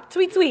job.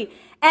 Tweet.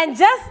 And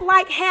just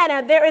like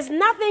Hannah, there is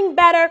nothing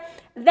better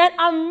than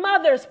a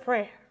mother's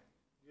prayer.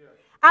 Yeah.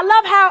 I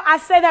love how I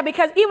say that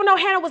because even though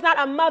Hannah was not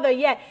a mother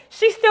yet,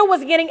 she still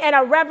was getting in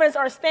a reverence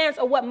or stance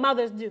of what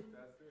mothers do.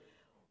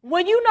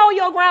 When you know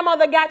your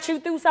grandmother got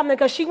you through something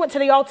because she went to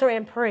the altar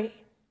and prayed.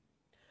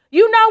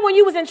 You know when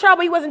you was in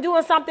trouble, you wasn't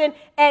doing something,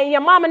 and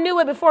your mama knew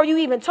it before you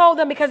even told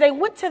them because they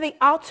went to the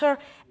altar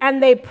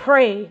and they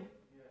prayed.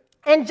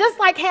 And just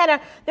like Hannah,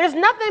 there's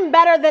nothing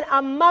better than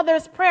a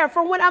mother's prayer.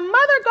 For when a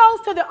mother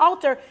goes to the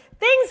altar,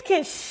 things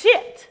can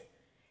shift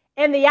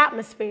in the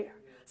atmosphere.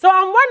 So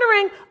I'm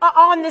wondering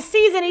on this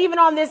season, even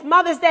on this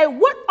Mother's Day,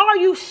 what are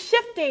you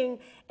shifting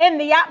in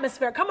the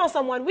atmosphere? Come on,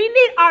 someone. We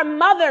need our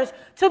mothers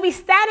to be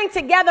standing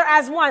together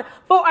as one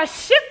for a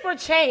shift for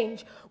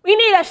change. We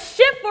need a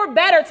shift for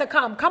better to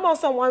come. Come on,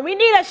 someone. We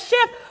need a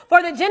shift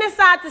for the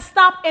genocide to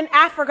stop in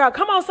Africa.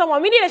 Come on,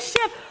 someone. We need a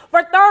shift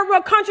for third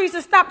world countries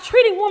to stop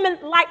treating women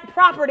like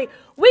property.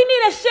 We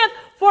need a shift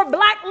for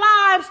black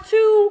lives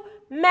to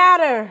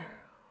matter.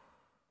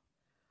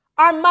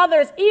 Our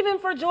mothers, even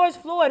for George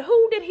Floyd,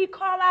 who did he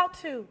call out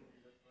to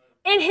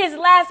in his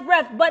last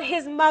breath but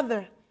his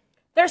mother?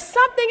 There's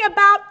something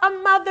about a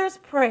mother's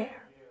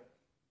prayer.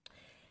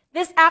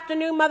 This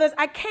afternoon, mothers,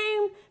 I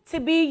came to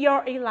be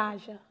your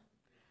Elijah.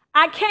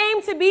 I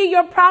came to be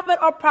your prophet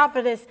or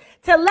prophetess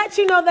to let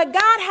you know that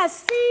God has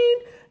seen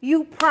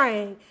you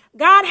praying.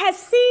 God has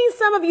seen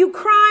some of you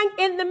crying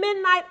in the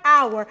midnight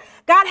hour.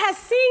 God has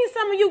seen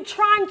some of you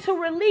trying to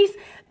release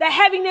the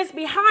heaviness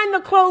behind the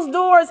closed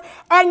doors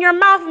and your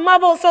mouth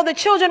muffled so the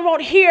children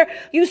won't hear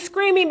you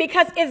screaming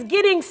because it's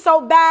getting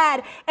so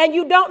bad and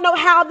you don't know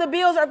how the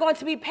bills are going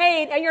to be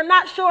paid and you're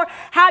not sure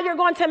how you're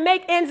going to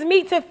make ends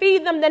meet to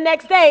feed them the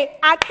next day.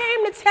 I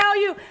came to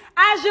tell you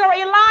as your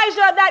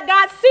Elijah that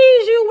God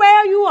sees you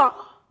where you are.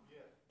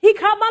 He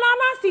come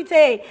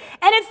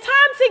and it's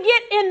time to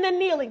get in the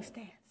kneeling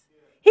stance.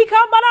 He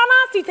come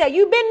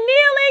You've been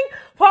kneeling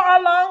for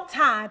a long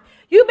time.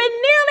 You've been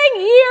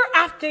kneeling year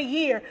after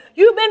year.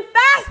 You've been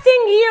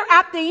fasting year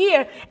after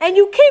year. And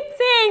you keep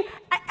saying,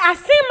 I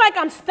seem like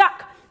I'm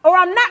stuck or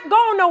I'm not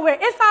going nowhere.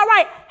 It's all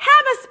right.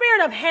 Have a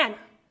spirit of Hannah.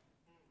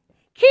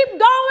 Keep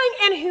going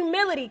in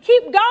humility.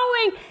 Keep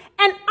going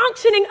and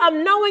unctioning of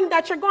knowing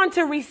that you're going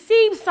to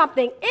receive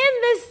something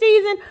in this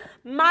season,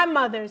 my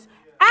mothers.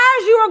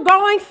 As you are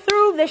going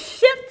through the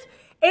shift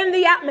in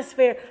the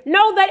atmosphere,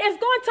 know that it's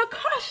going to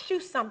cost you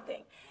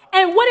something.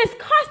 And what it's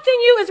costing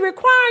you is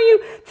requiring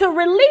you to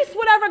release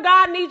whatever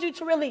God needs you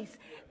to release.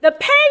 The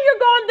pain you're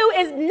going through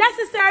is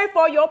necessary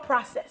for your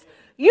process.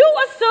 You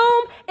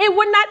assume it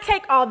would not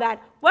take all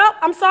that. Well,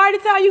 I'm sorry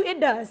to tell you, it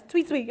does.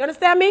 Tweet, tweet. You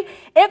understand me?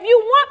 If you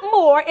want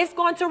more, it's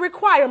going to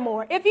require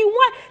more. If you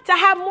want to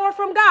have more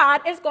from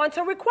God, it's going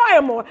to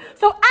require more.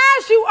 So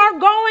as you are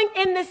going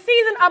in the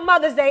season of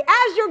Mother's Day,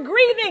 as you're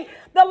grieving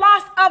the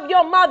loss of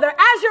your mother,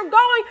 as you're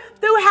going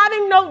through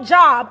having no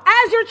job,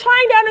 as you're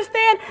trying to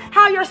understand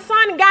how your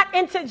son got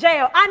into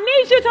jail, I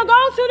need you to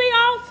go to the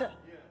altar.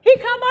 He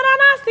come on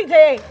us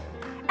today.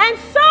 And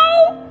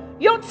so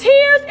your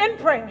tears and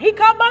prayer. He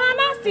come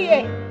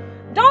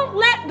on. Don't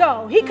let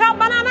go. He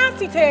come on.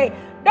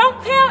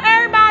 Don't tell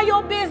everybody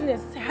your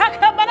business.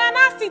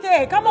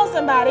 Come on,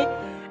 somebody.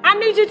 I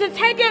need you to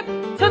take it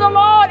to the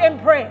Lord in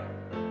prayer.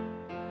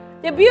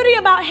 The beauty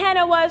about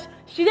Hannah was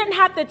she didn't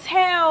have to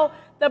tell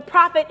the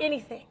prophet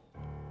anything.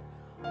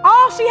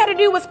 All she had to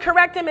do was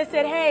correct him and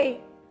said,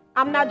 hey,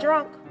 I'm not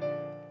drunk.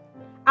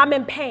 I'm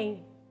in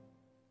pain.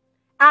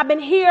 I've been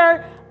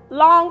here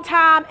long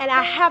time and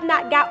I have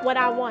not got what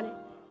I wanted.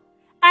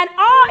 And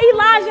all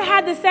Elijah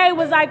had to say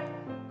was like,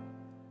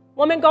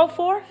 woman, go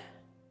forth,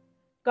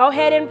 go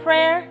ahead in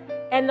prayer,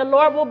 and the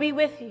Lord will be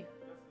with you.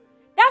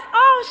 That's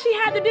all she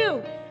had to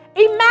do.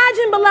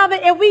 Imagine, beloved,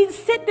 if we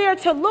sit there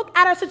to look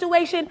at our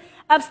situation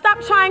of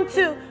stop trying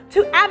to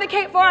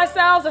advocate for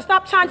ourselves or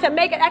stop trying to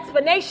make an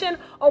explanation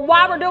on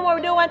why we're doing what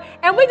we're doing,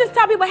 and we just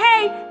tell people,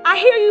 hey, I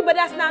hear you, but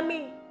that's not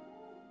me.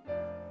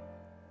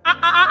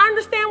 I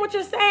understand what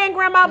you're saying,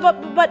 Grandma,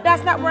 but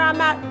that's not where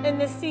I'm at in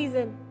this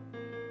season.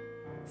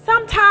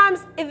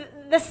 Sometimes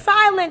the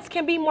silence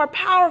can be more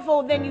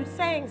powerful than you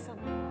saying something.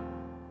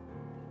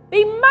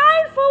 Be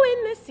mindful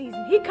in this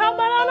season. He come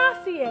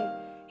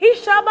He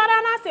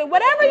shabaranase.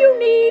 Whatever you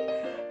need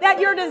that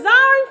you're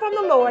desiring from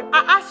the Lord, I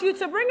ask you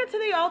to bring it to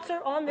the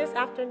altar on this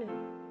afternoon.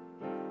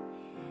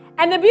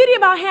 And the beauty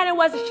about Hannah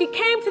was that she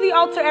came to the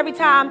altar every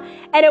time,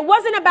 and it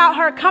wasn't about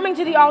her coming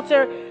to the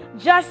altar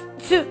just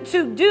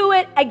to do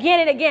it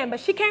again and again, but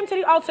she came to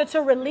the altar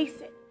to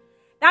release it.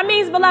 That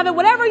means, beloved,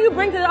 whatever you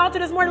bring to the altar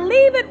this morning,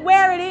 leave it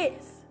where it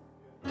is.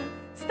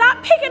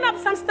 Stop picking up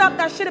some stuff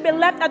that should have been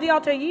left at the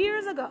altar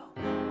years ago.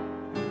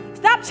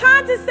 Stop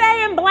trying to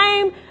say and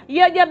blame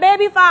your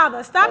baby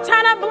father. Stop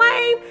trying to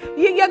blame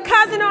your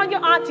cousin or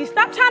your auntie.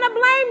 Stop trying to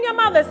blame your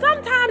mother.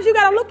 Sometimes you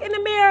got to look in the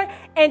mirror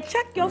and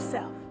check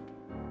yourself.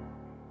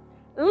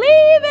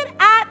 Leave it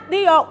at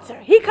the altar.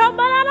 He come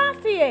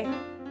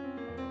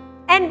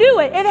and do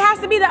it. If it has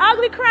to be the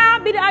ugly cry,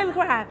 be the ugly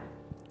cry.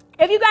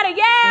 If you got to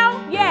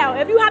yell, yell.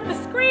 If you have to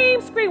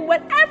scream, scream.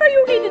 Whatever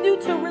you need to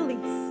do to release.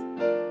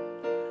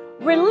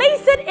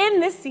 Release it in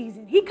this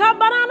season. He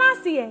come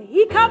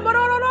He come Have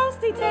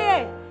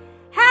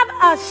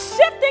a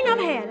shifting of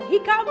Hannah. He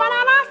come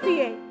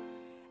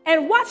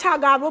and watch how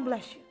God will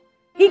bless you.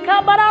 He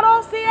come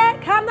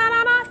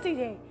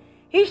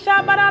He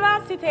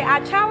I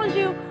challenge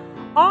you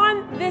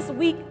on this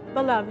week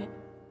beloved.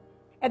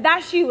 If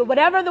that's you,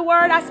 whatever the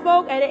word I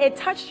spoke, and it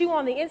touched you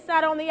on the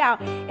inside, on the out,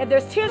 if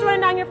there's tears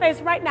running down your face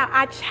right now,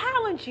 I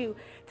challenge you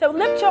to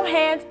lift your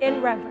hands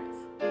in reverence.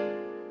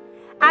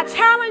 I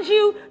challenge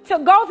you to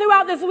go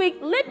throughout this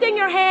week lifting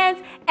your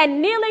hands and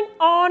kneeling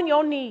on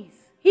your knees.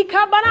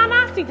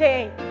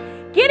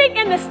 Getting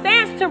in the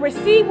stance to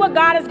receive what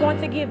God is going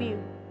to give you.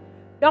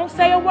 Don't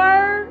say a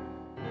word.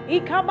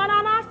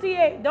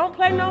 Don't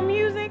play no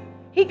music.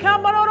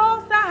 Don't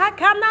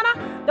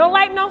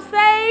light no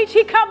sage.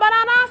 Come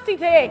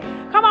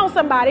on,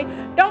 somebody.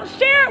 Don't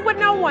share it with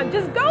no one.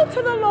 Just go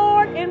to the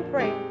Lord in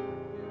prayer.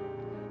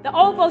 The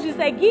old folks used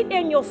to say, get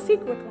in your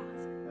secret closet.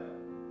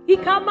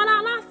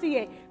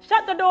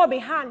 Shut the door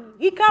behind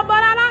you.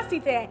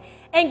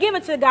 And give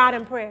it to God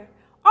in prayer.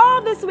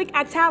 All this week,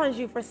 I challenge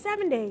you for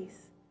 7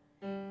 days.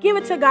 Give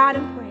it to God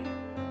in prayer.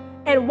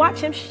 And watch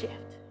him shift.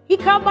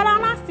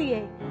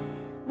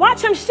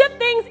 Watch him shift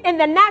things in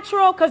the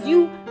natural because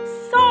you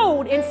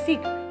sowed in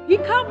secret.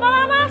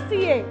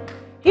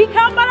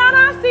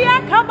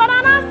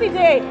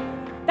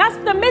 That's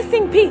the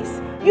missing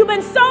piece. You've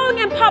been sowing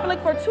in public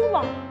for too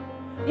long.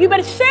 You've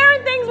been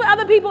sharing things with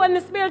other people in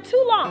the spirit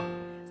too long.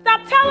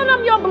 Stop telling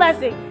them your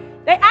blessing.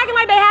 They acting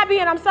like they're happy,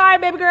 and I'm sorry,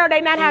 baby girl,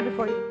 they're not happy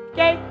for you.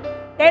 Okay?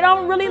 They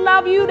don't really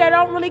love you. They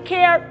don't really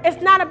care.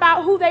 It's not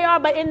about who they are,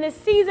 but in this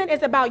season,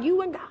 it's about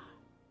you and God.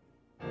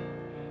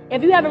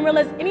 If you haven't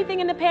realized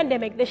anything in the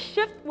pandemic, the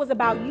shift was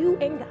about you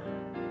and God.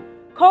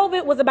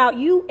 COVID was about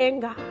you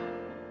and God.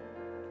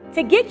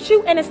 To get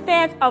you in a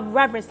stance of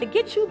reverence, to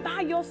get you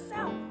by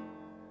yourself.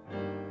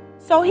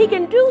 So he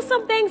can do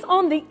some things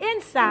on the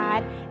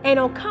inside and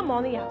it'll come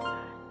on the outside.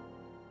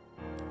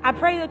 I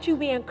pray that you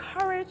be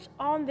encouraged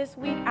on this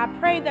week. I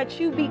pray that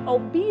you be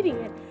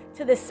obedient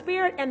to the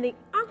spirit and the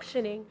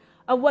unctioning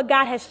of what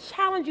God has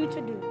challenged you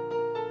to do.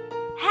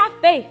 Have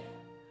faith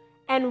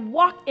and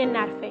walk in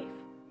that faith,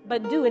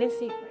 but do it in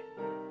secret.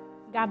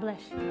 God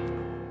bless you.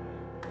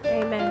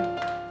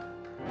 Amen.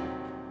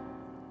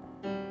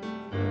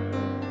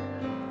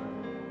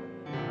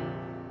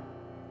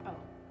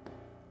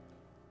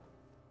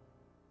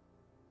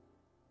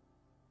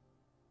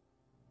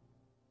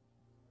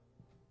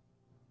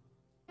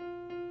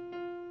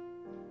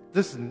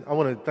 Listen, I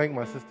want to thank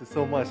my sister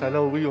so much. I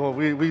know we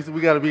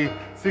got to be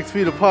 6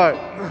 feet apart,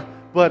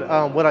 but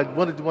what I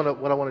want to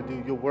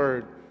do, your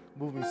word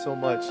moved me so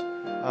much,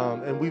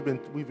 and we've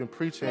been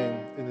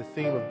preaching in the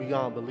theme of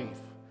beyond belief,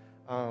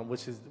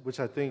 which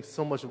I think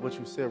so much of what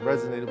you said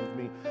resonated with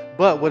me.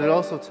 But what it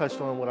also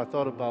touched on, what I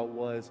thought about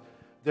was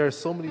there are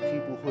so many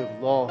people who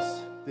have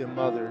lost their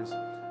mothers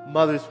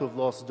who have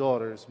lost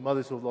daughters,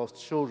 mothers who have lost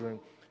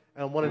children,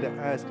 and I wanted to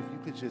ask if you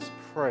could just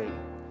pray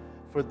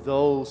for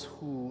those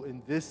who,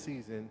 in this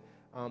season,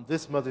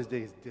 this Mother's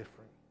Day is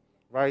different,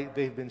 right?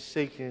 They've been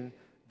shaken,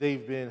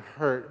 they've been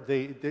hurt,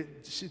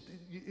 it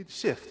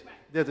shift.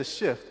 There's a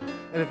shift.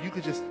 And if you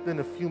could just spend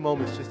a few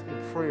moments just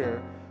in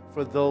prayer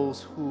for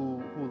those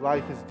who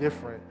life is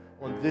different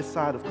on this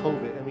side of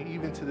COVID. I mean,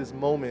 even to this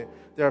moment,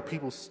 there are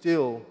people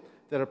still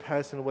that are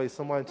passing away.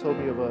 Somebody told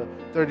me of a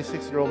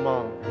 36-year-old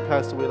mom who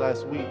passed away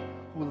last week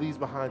who leaves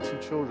behind 2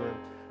 children.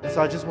 And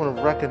so I just want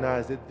to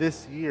recognize that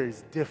this year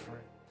is different.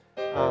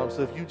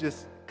 So if you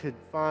just could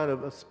find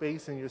a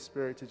space in your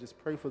spirit to just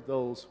pray for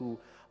those who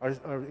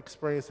are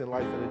experiencing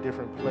life in a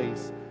different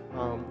place.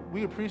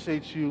 We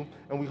appreciate you,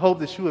 and we hope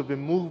that you have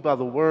been moved by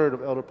the word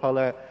of Elder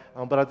Paulette.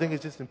 But I think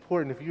it's just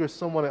important, if you are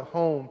someone at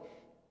home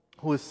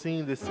who is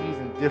seeing this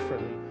season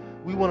differently,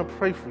 we want to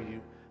pray for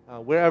you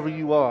wherever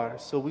you are.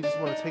 So we just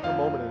want to take a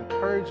moment and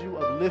encourage you,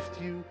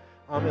 uplift you,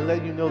 and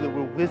let you know that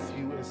we're with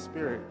you in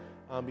spirit.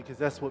 Because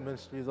that's what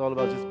ministry is all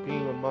about, just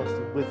being amongst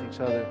and with each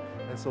other.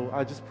 And so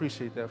I just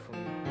appreciate that from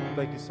you.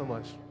 Thank you so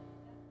much.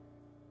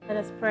 Let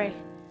us pray.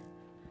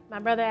 My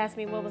brother asked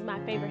me what was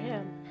my favorite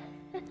hymn.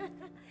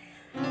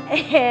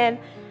 And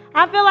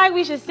I feel like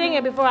we should sing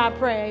it before I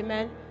pray,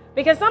 amen?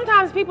 Because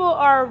sometimes people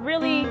are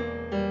really,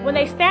 when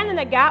they stand in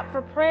the gap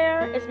for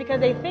prayer, it's because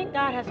they think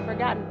God has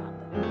forgotten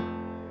about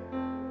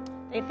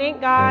them. They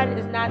think God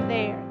is not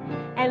there.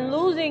 And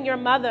losing your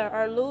mother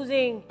or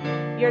losing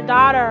your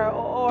daughter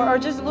or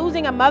just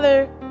losing a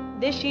mother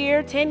this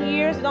year, 10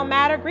 years, it don't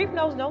matter. Grief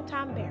knows no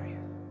time barrier.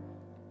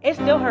 It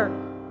still hurts.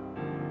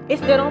 It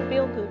still don't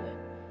feel good.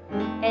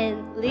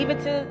 And leave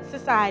it to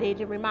society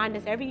to remind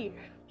us every year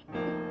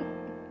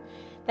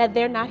that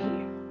they're not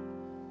here.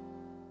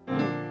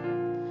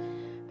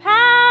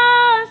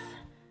 Pass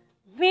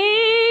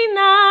me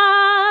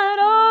not,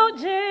 O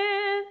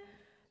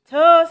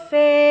gentle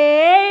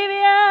Savior.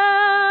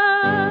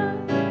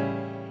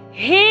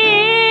 Hear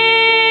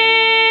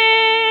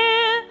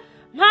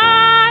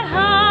my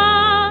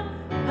humble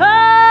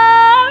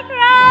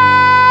cry.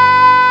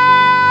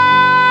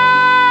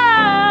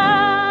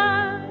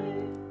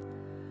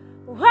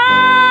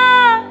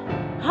 While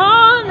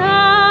on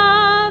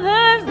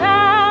others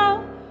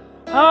thou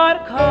art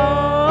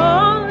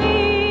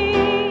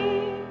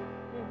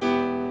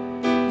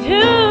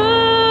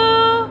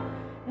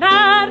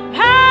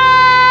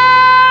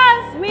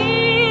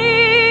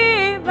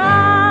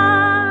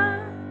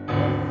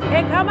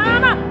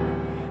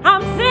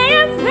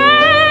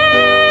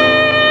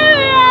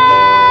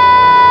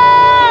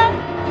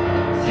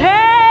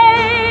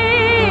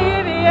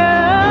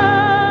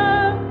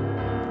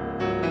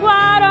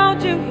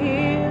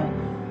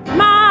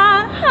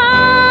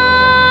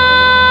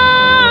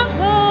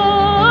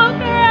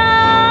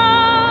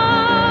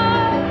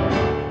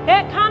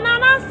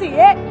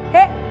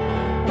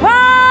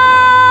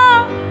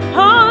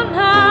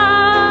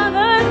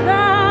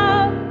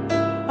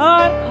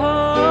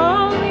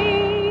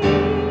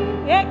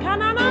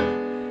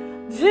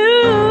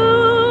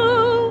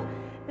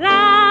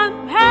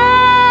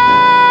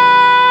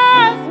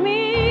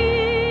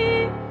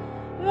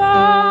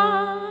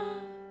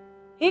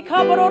He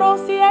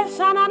kabarorosie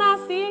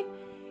shananasi.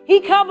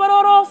 He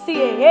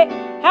kabarorosie.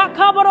 Ha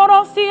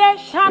kabarorosie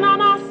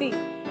shananasi.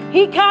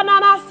 He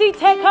kananasi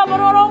te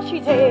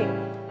kabaroroshite.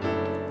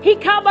 He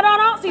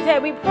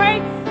kabarorosie. We pray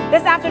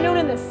this afternoon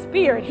in the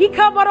spirit. He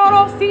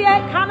kabarorosie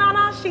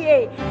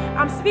kananashie.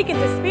 I'm speaking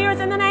to spirits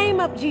in the name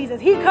of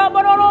Jesus. He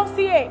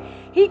kabarorosie.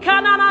 He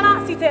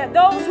kananasite.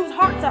 Those whose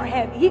hearts are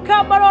heavy. He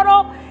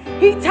kabaroro.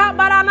 He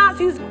tabaranasi.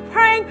 Who's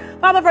praying,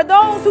 Father, for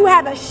those who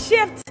have a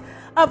shift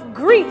of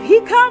grief. He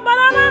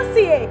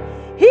kabaranasie.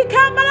 He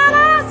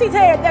kabaranasie.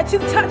 That you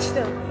touch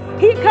them.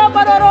 He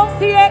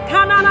kabarorosie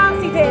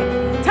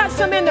kananasite. Touch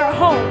them in their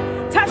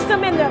home. Touch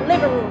them in their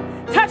living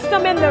room. Touch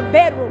them in their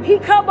bedroom. He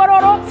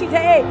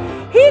kabarorosite.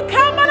 He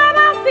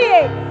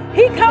kabaranasie.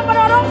 He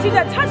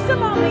kabarorosite. Touch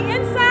them on the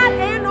inside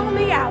and on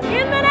the out.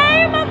 In the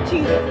name of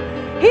Jesus.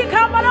 He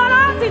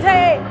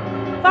kabarorosite.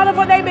 Father,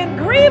 for they've been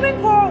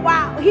grieving for a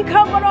while. He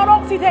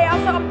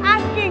kabarorosite. So I'm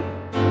asking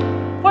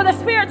for the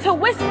Spirit to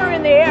whisper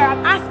in the air.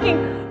 I'm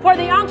asking for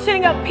the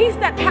unctioning of peace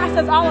that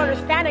passes all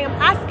understanding.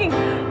 I'm asking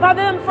for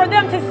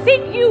them to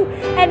seek you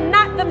and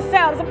not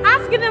themselves. I'm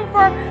asking them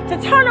to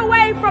turn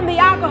away from the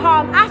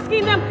alcohol. I'm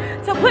asking them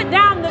to put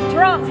down the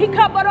drugs.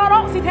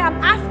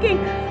 I'm asking,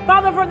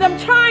 Father, for them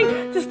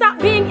trying to stop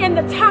being in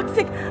the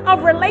toxic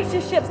of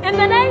relationships in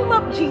the name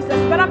of Jesus.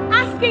 But I'm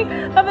asking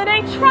that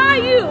they try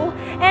you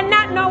and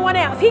not no one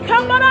else.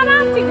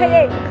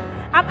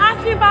 I'm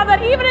asking, Father,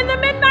 that even in the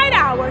midnight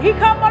hour,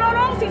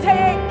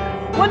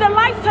 when the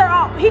lights are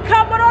off, and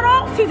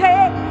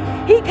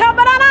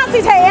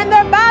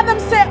they're by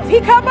themselves,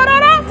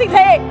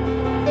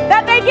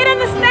 that they get in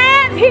the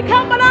stands,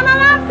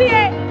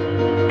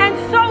 and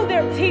sow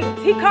their tears.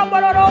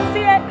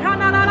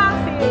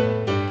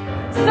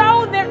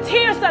 Sow their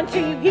tears unto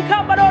you.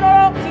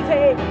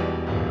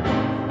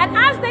 And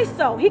as they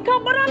sow,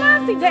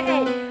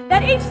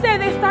 that each day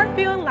they start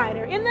feeling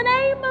lighter. In the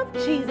name of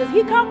Jesus,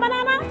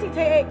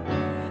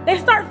 they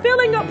start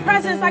feeling your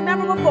presence like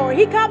never before.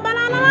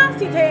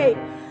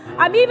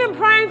 I'm even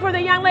praying for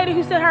the young lady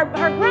who said her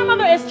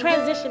grandmother is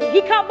transitioning.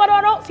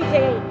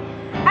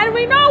 And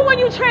we know when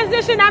you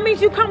transition, that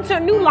means you come to a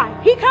new life.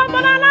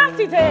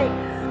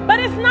 But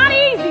it's not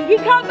easy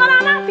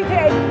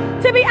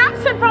to be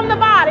absent from the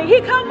body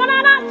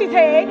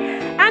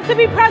and to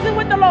be present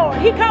with the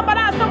Lord.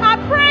 So I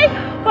pray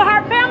for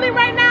her family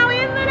right now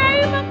in the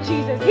name of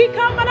Jesus. As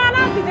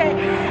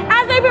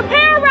they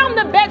prepare around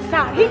the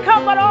bedside,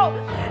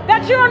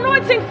 that your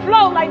anointing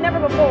flow like never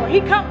before.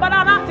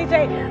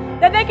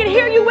 That they can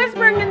hear you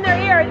whispering in their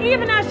ear. And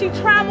even as she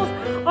travels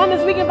on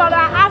this weekend, Father,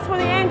 I ask for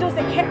the angels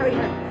to carry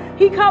her.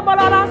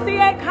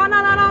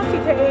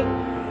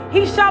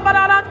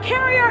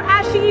 Carry her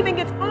as she even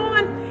gets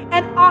on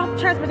and off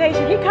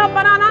transportation.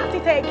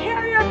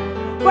 Carry her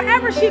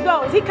wherever she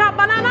goes.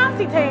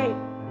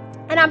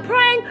 And I'm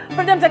praying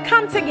for them to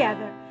come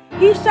together.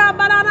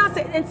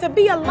 And to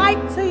be a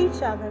light to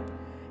each other.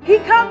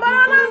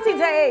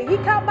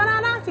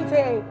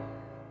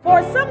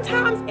 For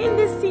sometimes in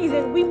this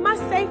season, we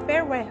must say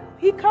farewell.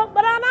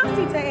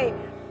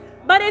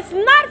 But it's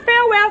not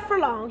farewell for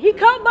long.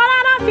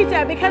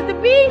 Because to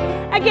be,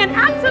 again,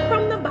 absent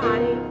from the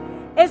body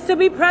is to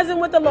be present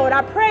with the Lord.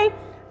 I pray,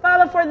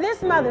 Father, for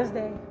this Mother's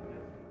Day,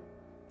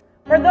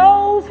 for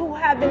those who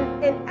have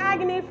been in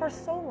agony for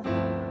so long,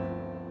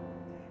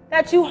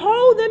 that you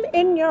hold them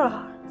in your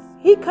arms.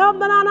 Give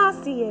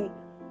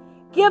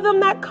them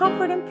that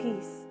comfort and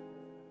peace.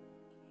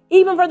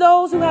 Even for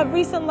those who have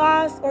recent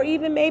loss or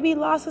even maybe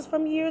losses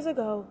from years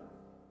ago,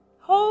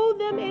 hold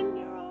them in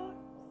your arms.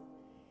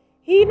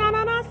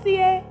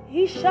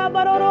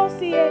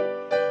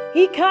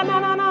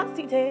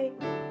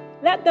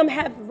 Let them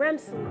have REM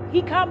sleep.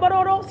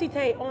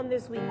 On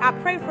this week. I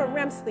pray for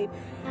REM sleep.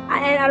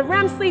 And a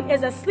REM sleep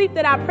is a sleep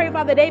that I pray,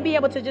 Father, they be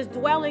able to just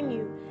dwell in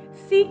you.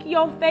 Seek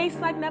your face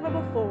like never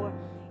before.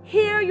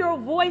 Hear your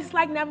voice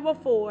like never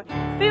before.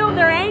 Feel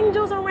their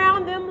angels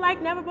around them like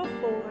never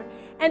before.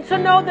 And to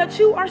know that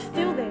you are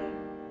still there.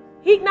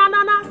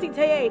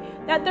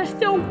 That there's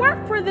still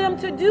work for them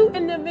to do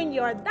in the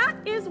vineyard. That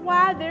is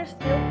why they're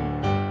still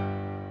here.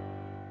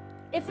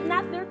 It's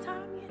not their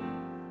time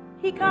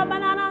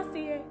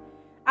yet.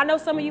 I know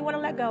some of you want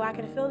to let go. I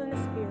can feel it in the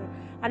spirit.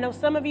 I know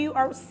some of you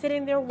are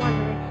sitting there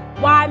wondering,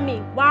 why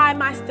me? Why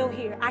am I still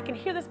here? I can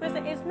hear the Spirit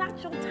say, it's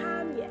not your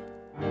time yet.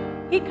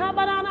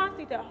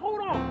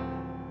 Hold on.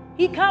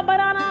 If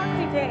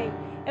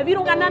you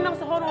don't got nothing else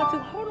to hold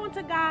on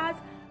to God's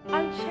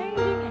unchanging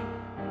hand.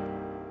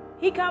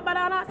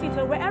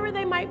 Wherever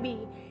they might be,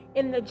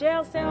 in the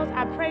jail cells,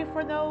 I pray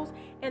for those.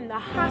 In the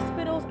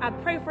hospitals, I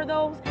pray for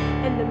those.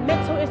 In the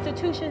mental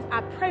institutions,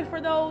 I pray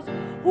for those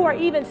who are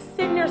even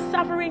sitting there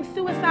suffering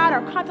suicide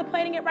or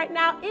contemplating it right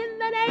now. In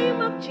the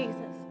name of Jesus,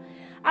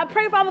 I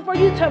pray, Father, for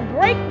you to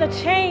break the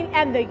chain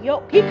and the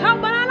yoke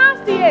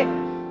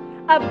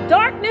of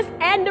darkness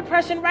and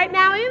depression right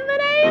now. In the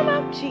name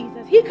of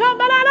Jesus,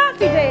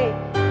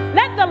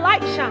 let the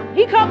light shine.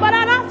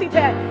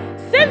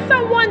 Send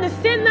someone to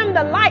send them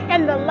the light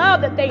and the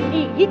love that they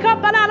need.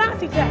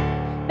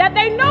 That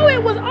they know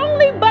it was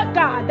only but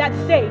God that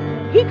saved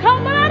them. He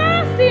come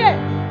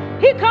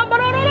He come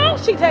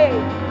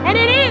and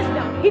it is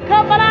done. He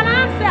come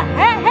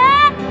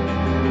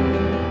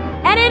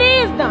and it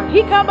is done.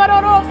 He come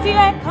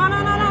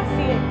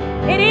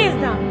it is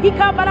done. He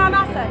come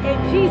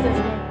in Jesus'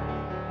 name.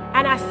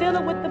 And I seal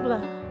it with the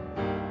blood.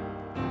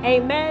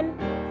 Amen.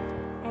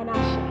 And I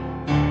shall.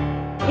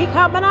 He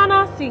come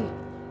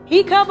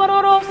He come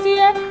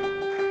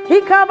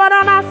He come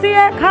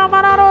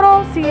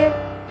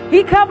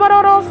He come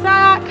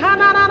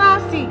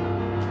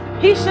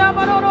He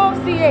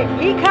shabarorosie,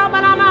 he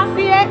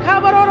kabaranasie,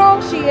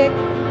 kabarorosie,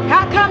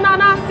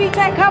 hakananasie,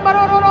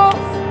 kabaroros.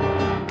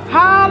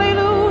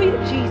 Hallelujah,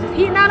 Jesus.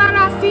 He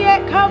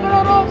nananasie,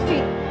 kabarorosi,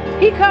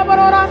 he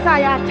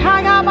kabarorasaya,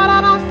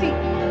 tagabaranasi.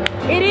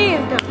 It is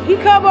done. He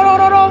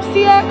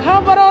kabarorosie,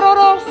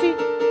 kabarorosi,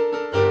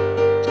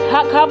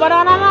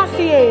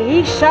 hakabaranasie,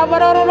 he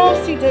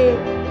shabarorosie.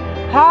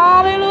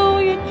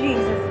 Hallelujah,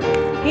 Jesus.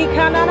 He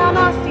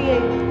kananasie,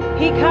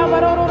 he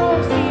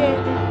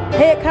kabarorosie.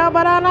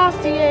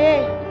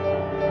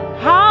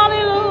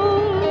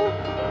 Hallelujah.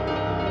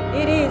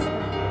 It is.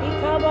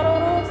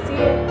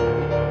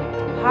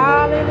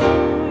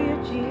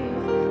 Hallelujah,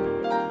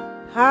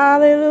 Jesus.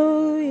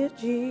 Hallelujah,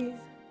 Jesus.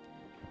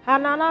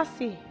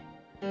 Hananasi.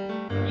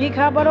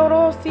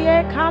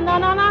 Hikabarorosie,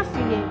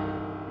 kanananasie.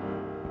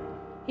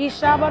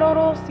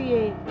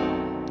 Hishabarorosie.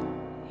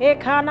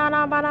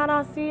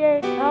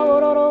 Hekananamananasie,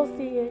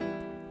 kaororosie.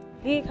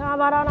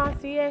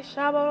 Hikabaranasie,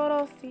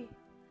 shabarorosie.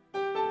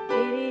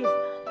 It is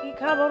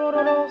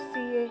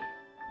Ikabarorosie.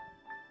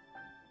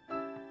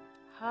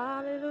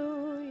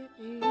 Hallelujah,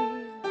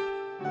 Jesus.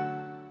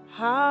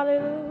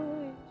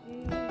 Hallelujah,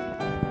 Jesus.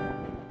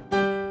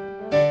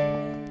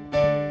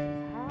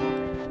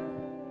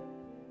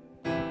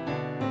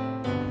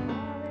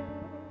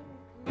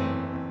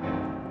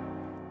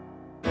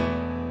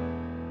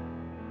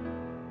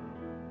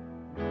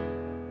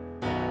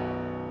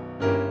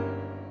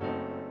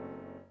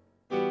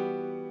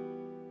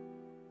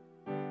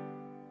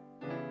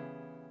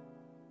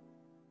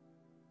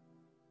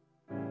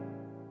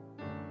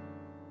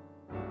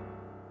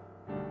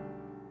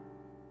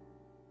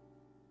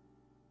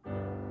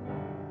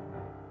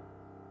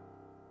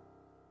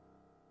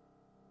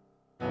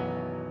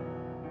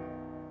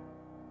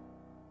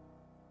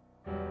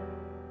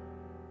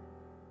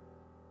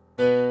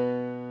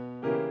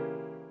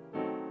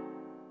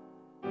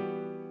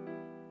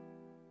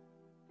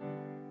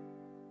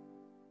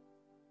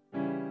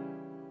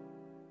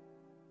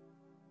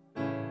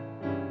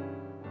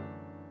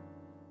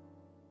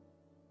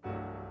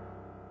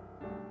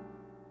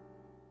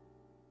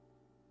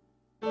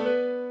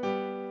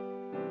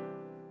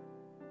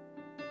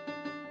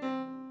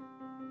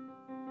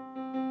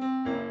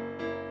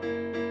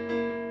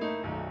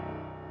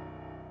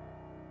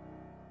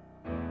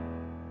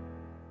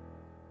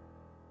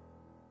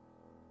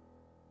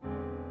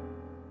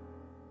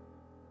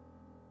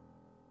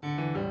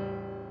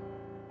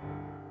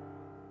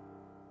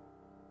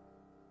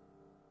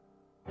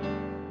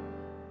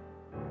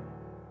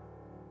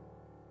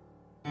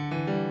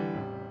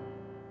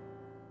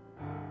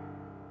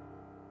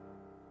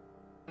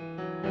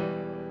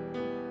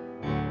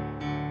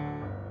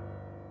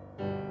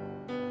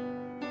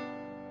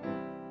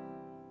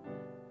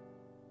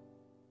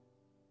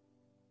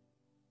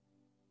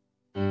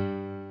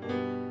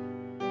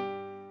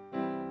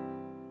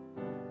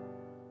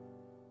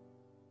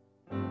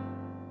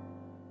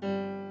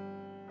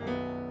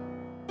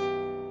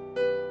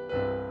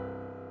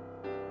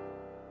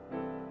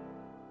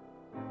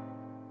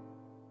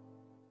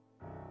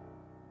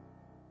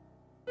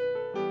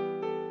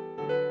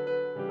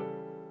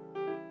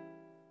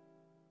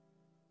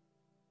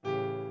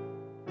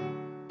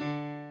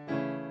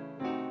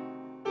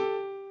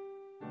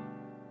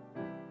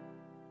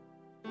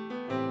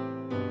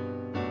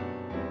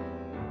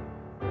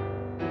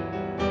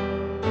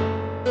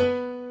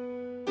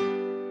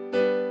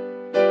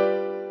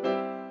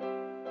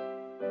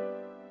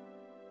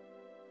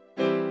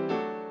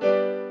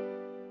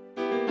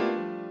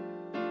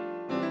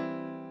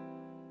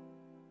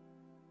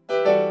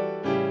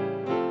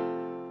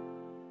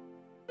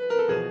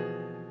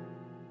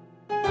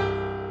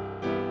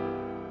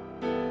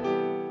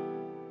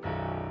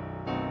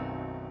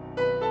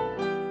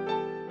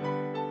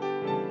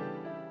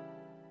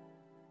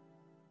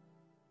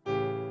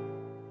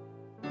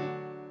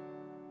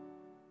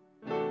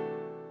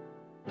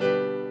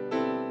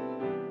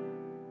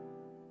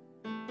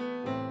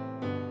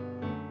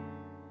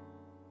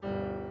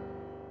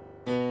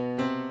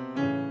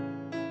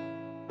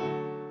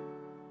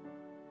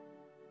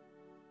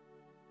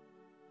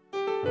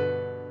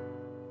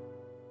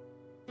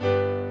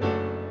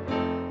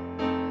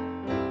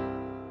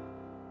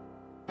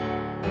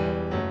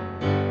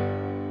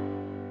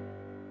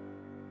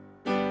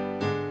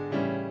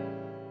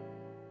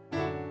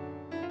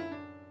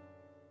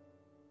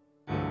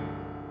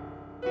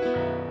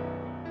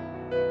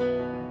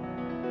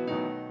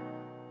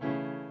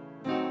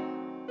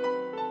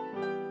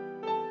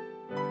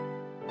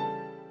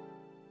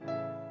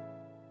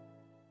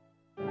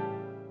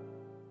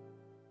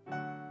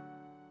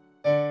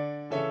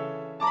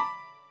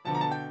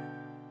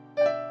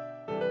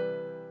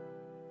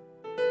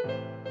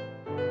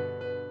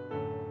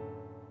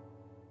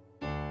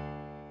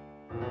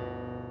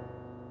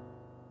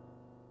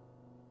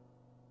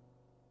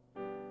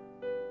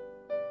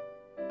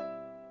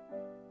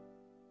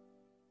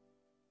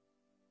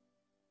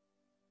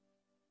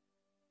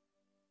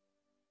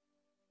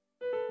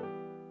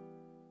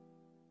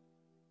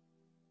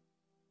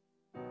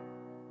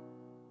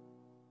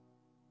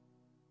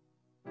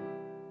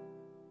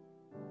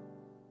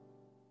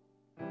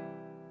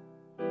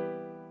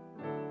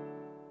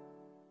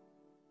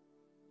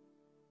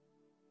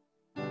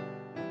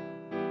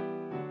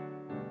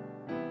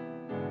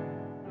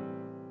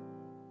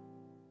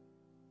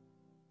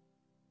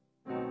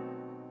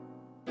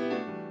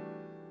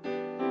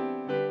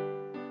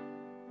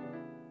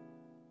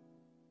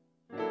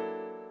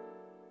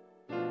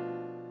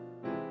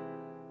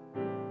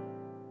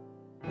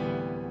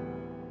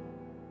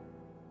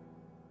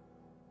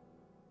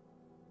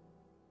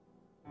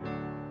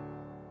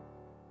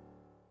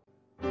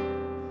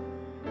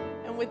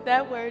 with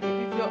that word,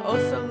 if you feel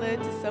also led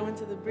to sow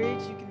into the bridge,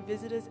 you can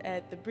visit us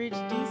at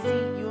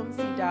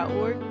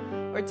thebridgedcumc.org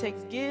or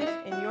text GIVE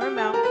in your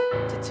amount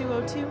to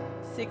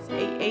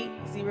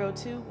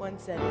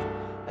 202-688-0217.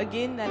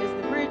 Again, that is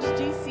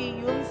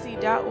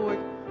thebridgedcumc.org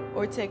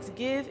or text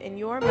GIVE in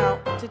your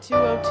amount to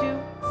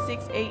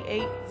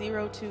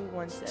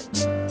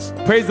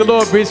 202-688-0217. Praise the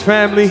Lord, Bridge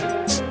family.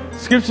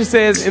 Scripture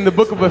says in the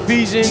book of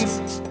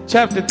Ephesians,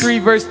 chapter 3,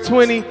 verse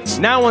 20,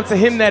 now unto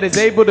him that is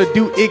able to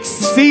do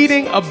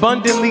exceeding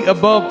abundantly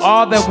above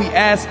all that we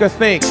ask or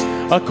think,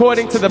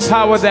 according to the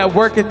power that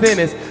worketh in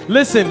us.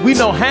 Listen, we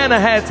know Hannah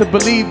had to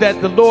believe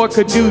that the Lord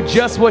could do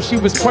just what she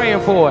was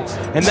praying for,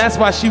 and that's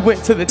why she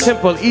went to the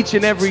temple each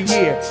and every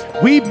year.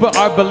 We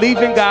are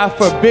believing God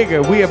for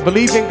bigger. We are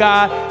believing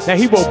God that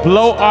he will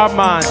blow our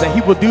minds, that he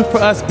will do for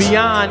us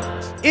beyond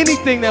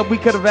anything that we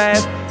could have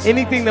asked,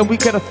 anything that we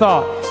could have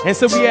thought. And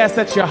so we ask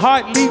that your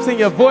heart leaps and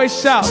your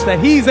voice shouts that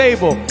he's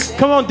able.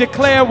 Come on,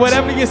 declare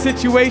whatever your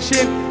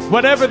situation,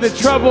 whatever the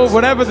trouble,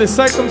 whatever the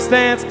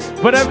circumstance,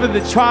 whatever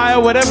the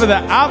trial, whatever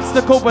the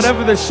obstacle,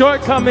 whatever the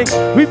shortcoming,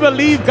 we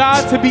believe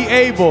God to be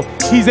able.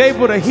 He's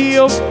able to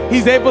heal.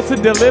 He's able to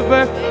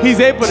deliver.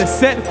 He's able to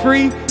set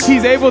free.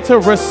 He's able to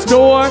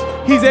restore.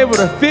 He's able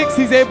to fix.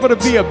 He's able to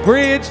be a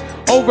bridge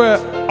over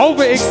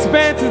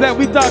expanses that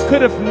we thought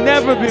could have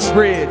never been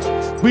bridged.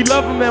 We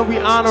love him and we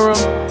honor him.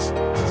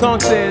 The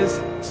song says,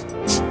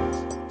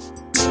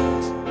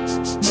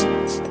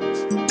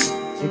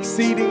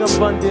 exceeding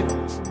abundant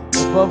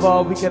above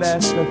all we could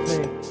ask or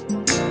think.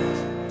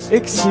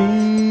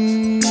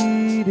 Exceeding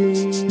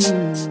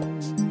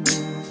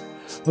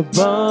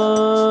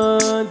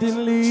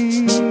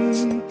abundantly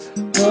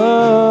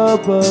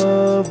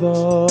above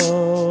all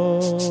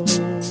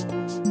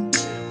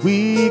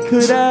we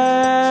could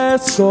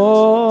ask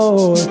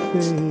or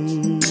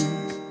think,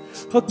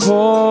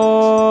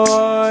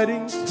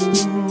 according to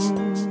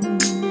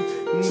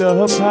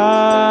the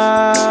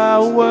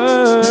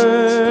power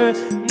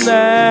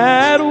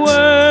that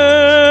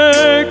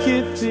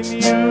worketh in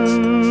you.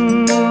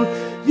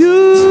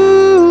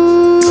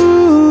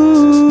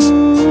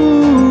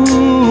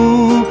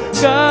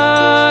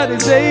 God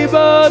is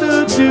able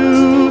to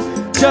do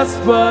just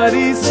what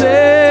he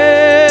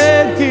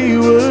said he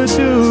would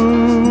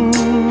do.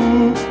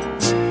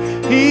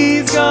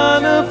 He's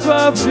gonna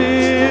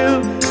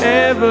fulfill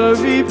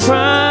every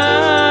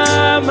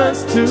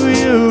promise to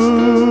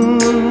you.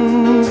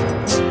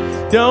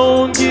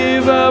 Don't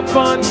give up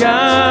on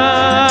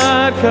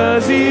God,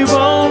 'cause he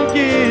won't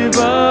give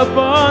up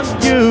on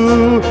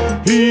you.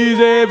 He's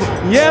able,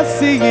 yes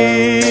he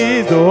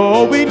is.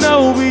 Oh, we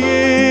know he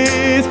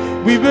is.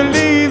 We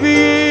believe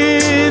he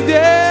is,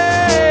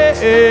 yeah.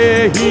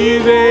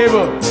 He's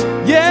able,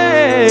 yeah.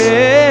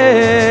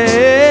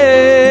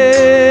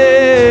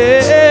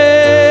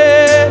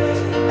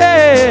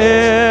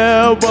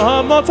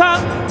 One more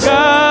time.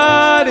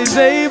 God is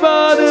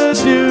able to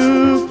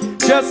do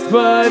just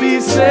what he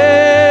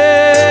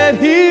said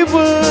he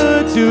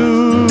would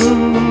do,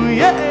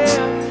 yeah.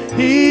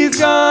 He's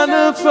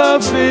gonna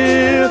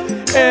fulfill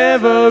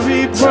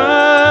every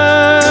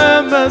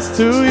promise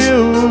to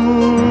you.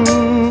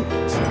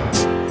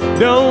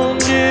 Don't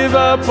give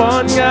up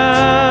on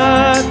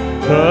God,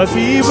 'cause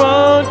he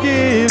won't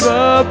give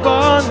up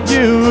on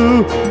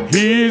you.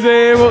 He's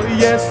able,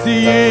 yes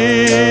he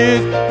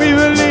is. We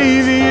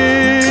believe he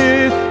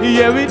is.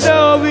 Yeah, we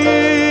know he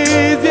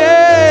is.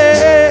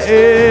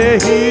 Yeah,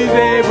 he's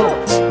able.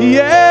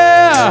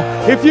 Yeah,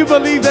 if you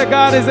believe that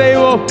God is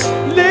able,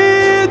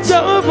 lift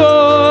your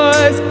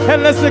voice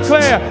and let's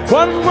declare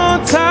one more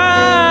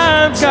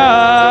time.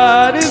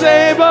 God is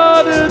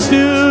able to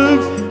do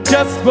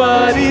just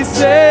what he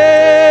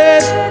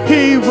said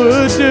he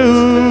would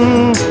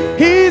do.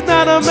 He's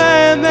not a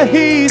man that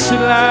he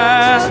should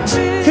lie.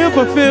 He'll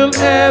fulfill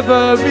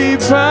every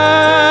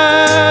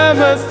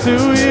promise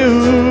to you.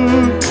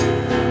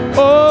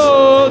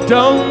 Oh,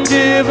 don't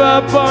give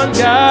up on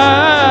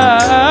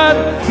God.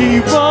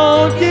 He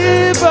won't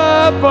give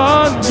up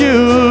on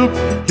you.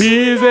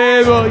 He's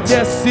able,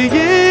 yes he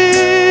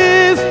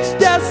is.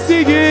 Yes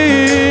he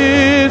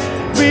is.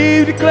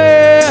 We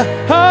declare,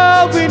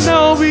 oh, we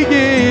know he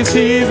is.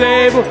 He's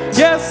able,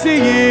 yes he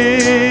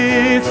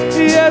is.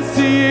 Yes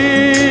he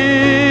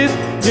is.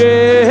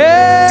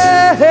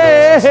 Yeah.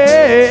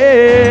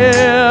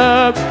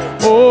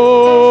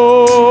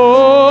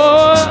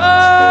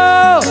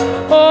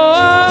 Oh,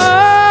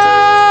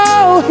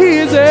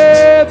 he's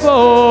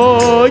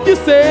able. You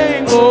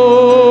sing,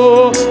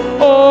 oh,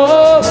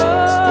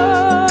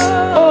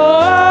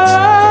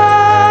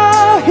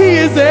 he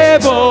is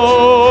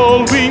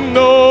able. We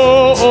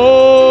know,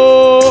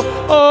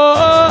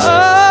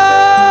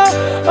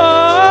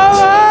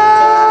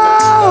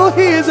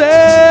 he is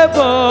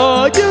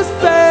able. You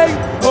sing,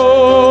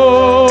 oh.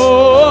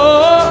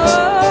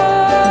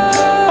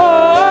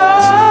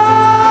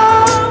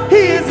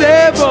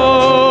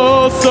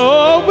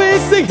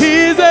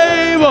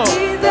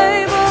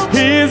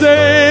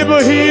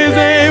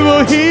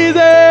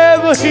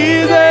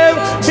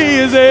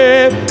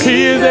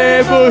 He is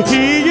able,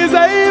 He is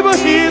able,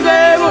 He is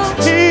able,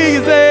 He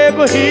is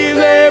able, He is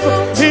able,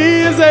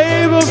 He is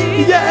able,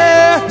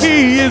 yeah,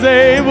 He is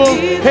able.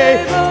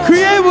 Hey,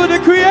 able to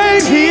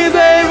create, He is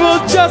able,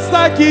 just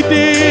like He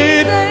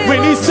did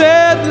when He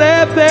said,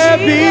 let there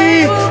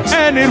be,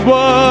 and it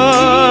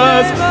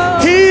was.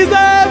 He's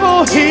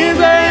able, He is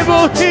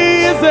able,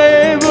 He is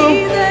able,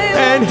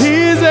 and He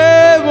is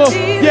able,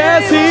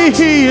 yes,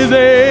 He is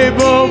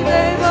able.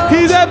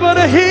 He's able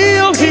to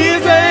heal, He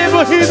is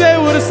able, He's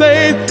able to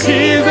save,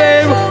 He is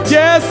able,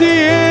 yes, He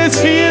is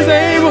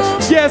able,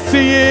 yes,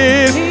 He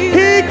is.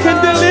 He can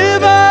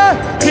deliver,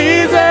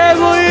 He's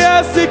able,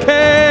 yes, He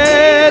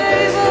can.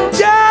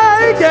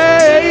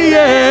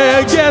 Yeah,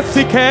 yes,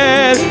 He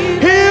can.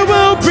 He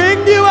will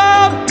bring you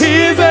out,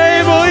 He's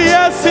able,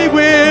 yes, He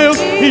will.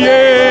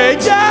 Yeah,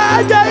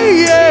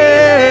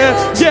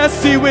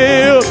 yes, He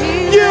will.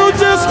 You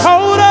just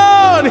hold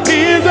on,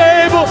 He is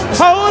able,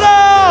 hold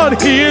on,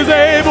 He is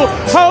able,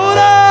 hold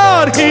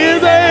on, He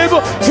is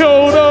able,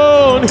 hold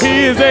on,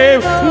 He is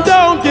able.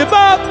 Don't give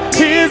up,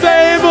 He is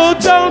able,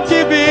 don't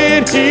give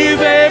in, He is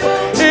able.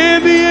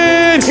 In the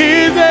end,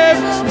 He is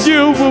able,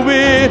 you will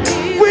win.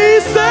 We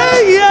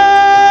say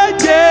yeah,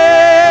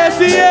 yes,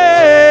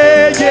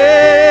 yeah,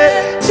 yeah,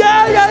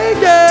 yeah, yeah,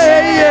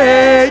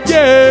 yeah,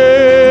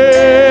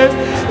 yeah,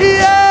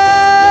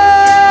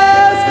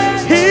 yes,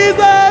 He's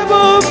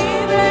able,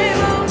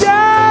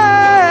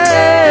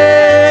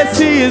 yes,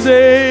 He is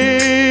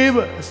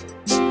able.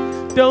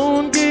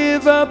 Don't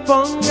give up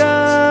on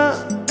God,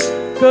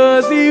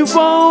 'cause He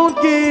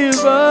won't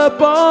give up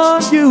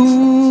on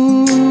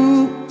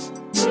you.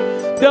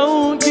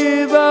 Don't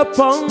give up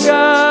on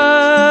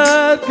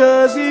God,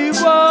 'cause He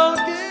won't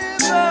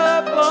give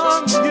up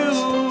on you.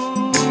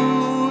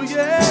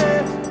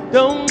 Yeah,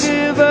 don't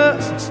give up,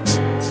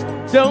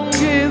 don't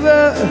give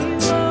up,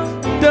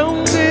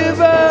 don't give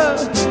up,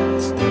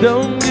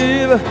 don't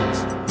give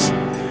up,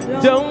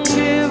 don't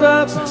give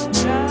up,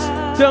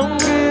 don't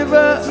give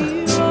up,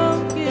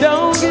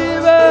 don't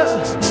give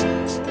up,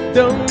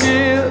 don't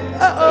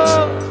give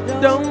up,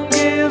 don't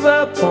give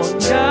up on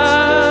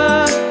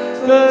God,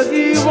 'cause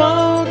He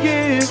won't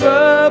give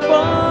up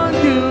on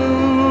you.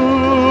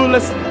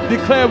 Let's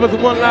declare with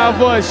one loud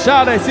voice.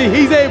 Shout and see,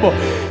 He's able.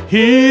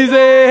 He's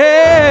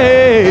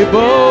able.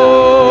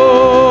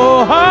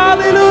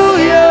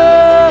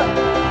 Hallelujah.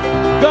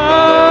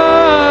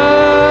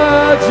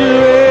 God,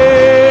 You're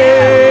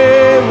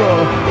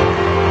able.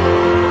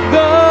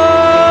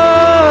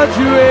 God,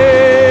 You're able.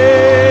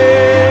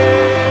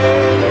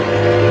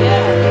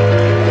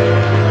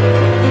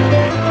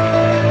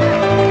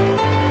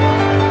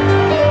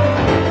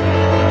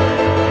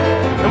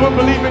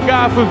 Believing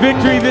God for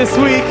victory this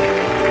week.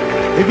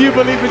 If you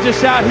believe it,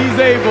 just shout, He's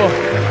able.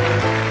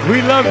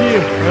 We love you,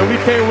 and we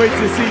can't wait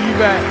to see you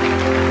back.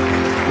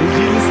 In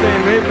Jesus'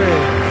 name,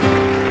 amen.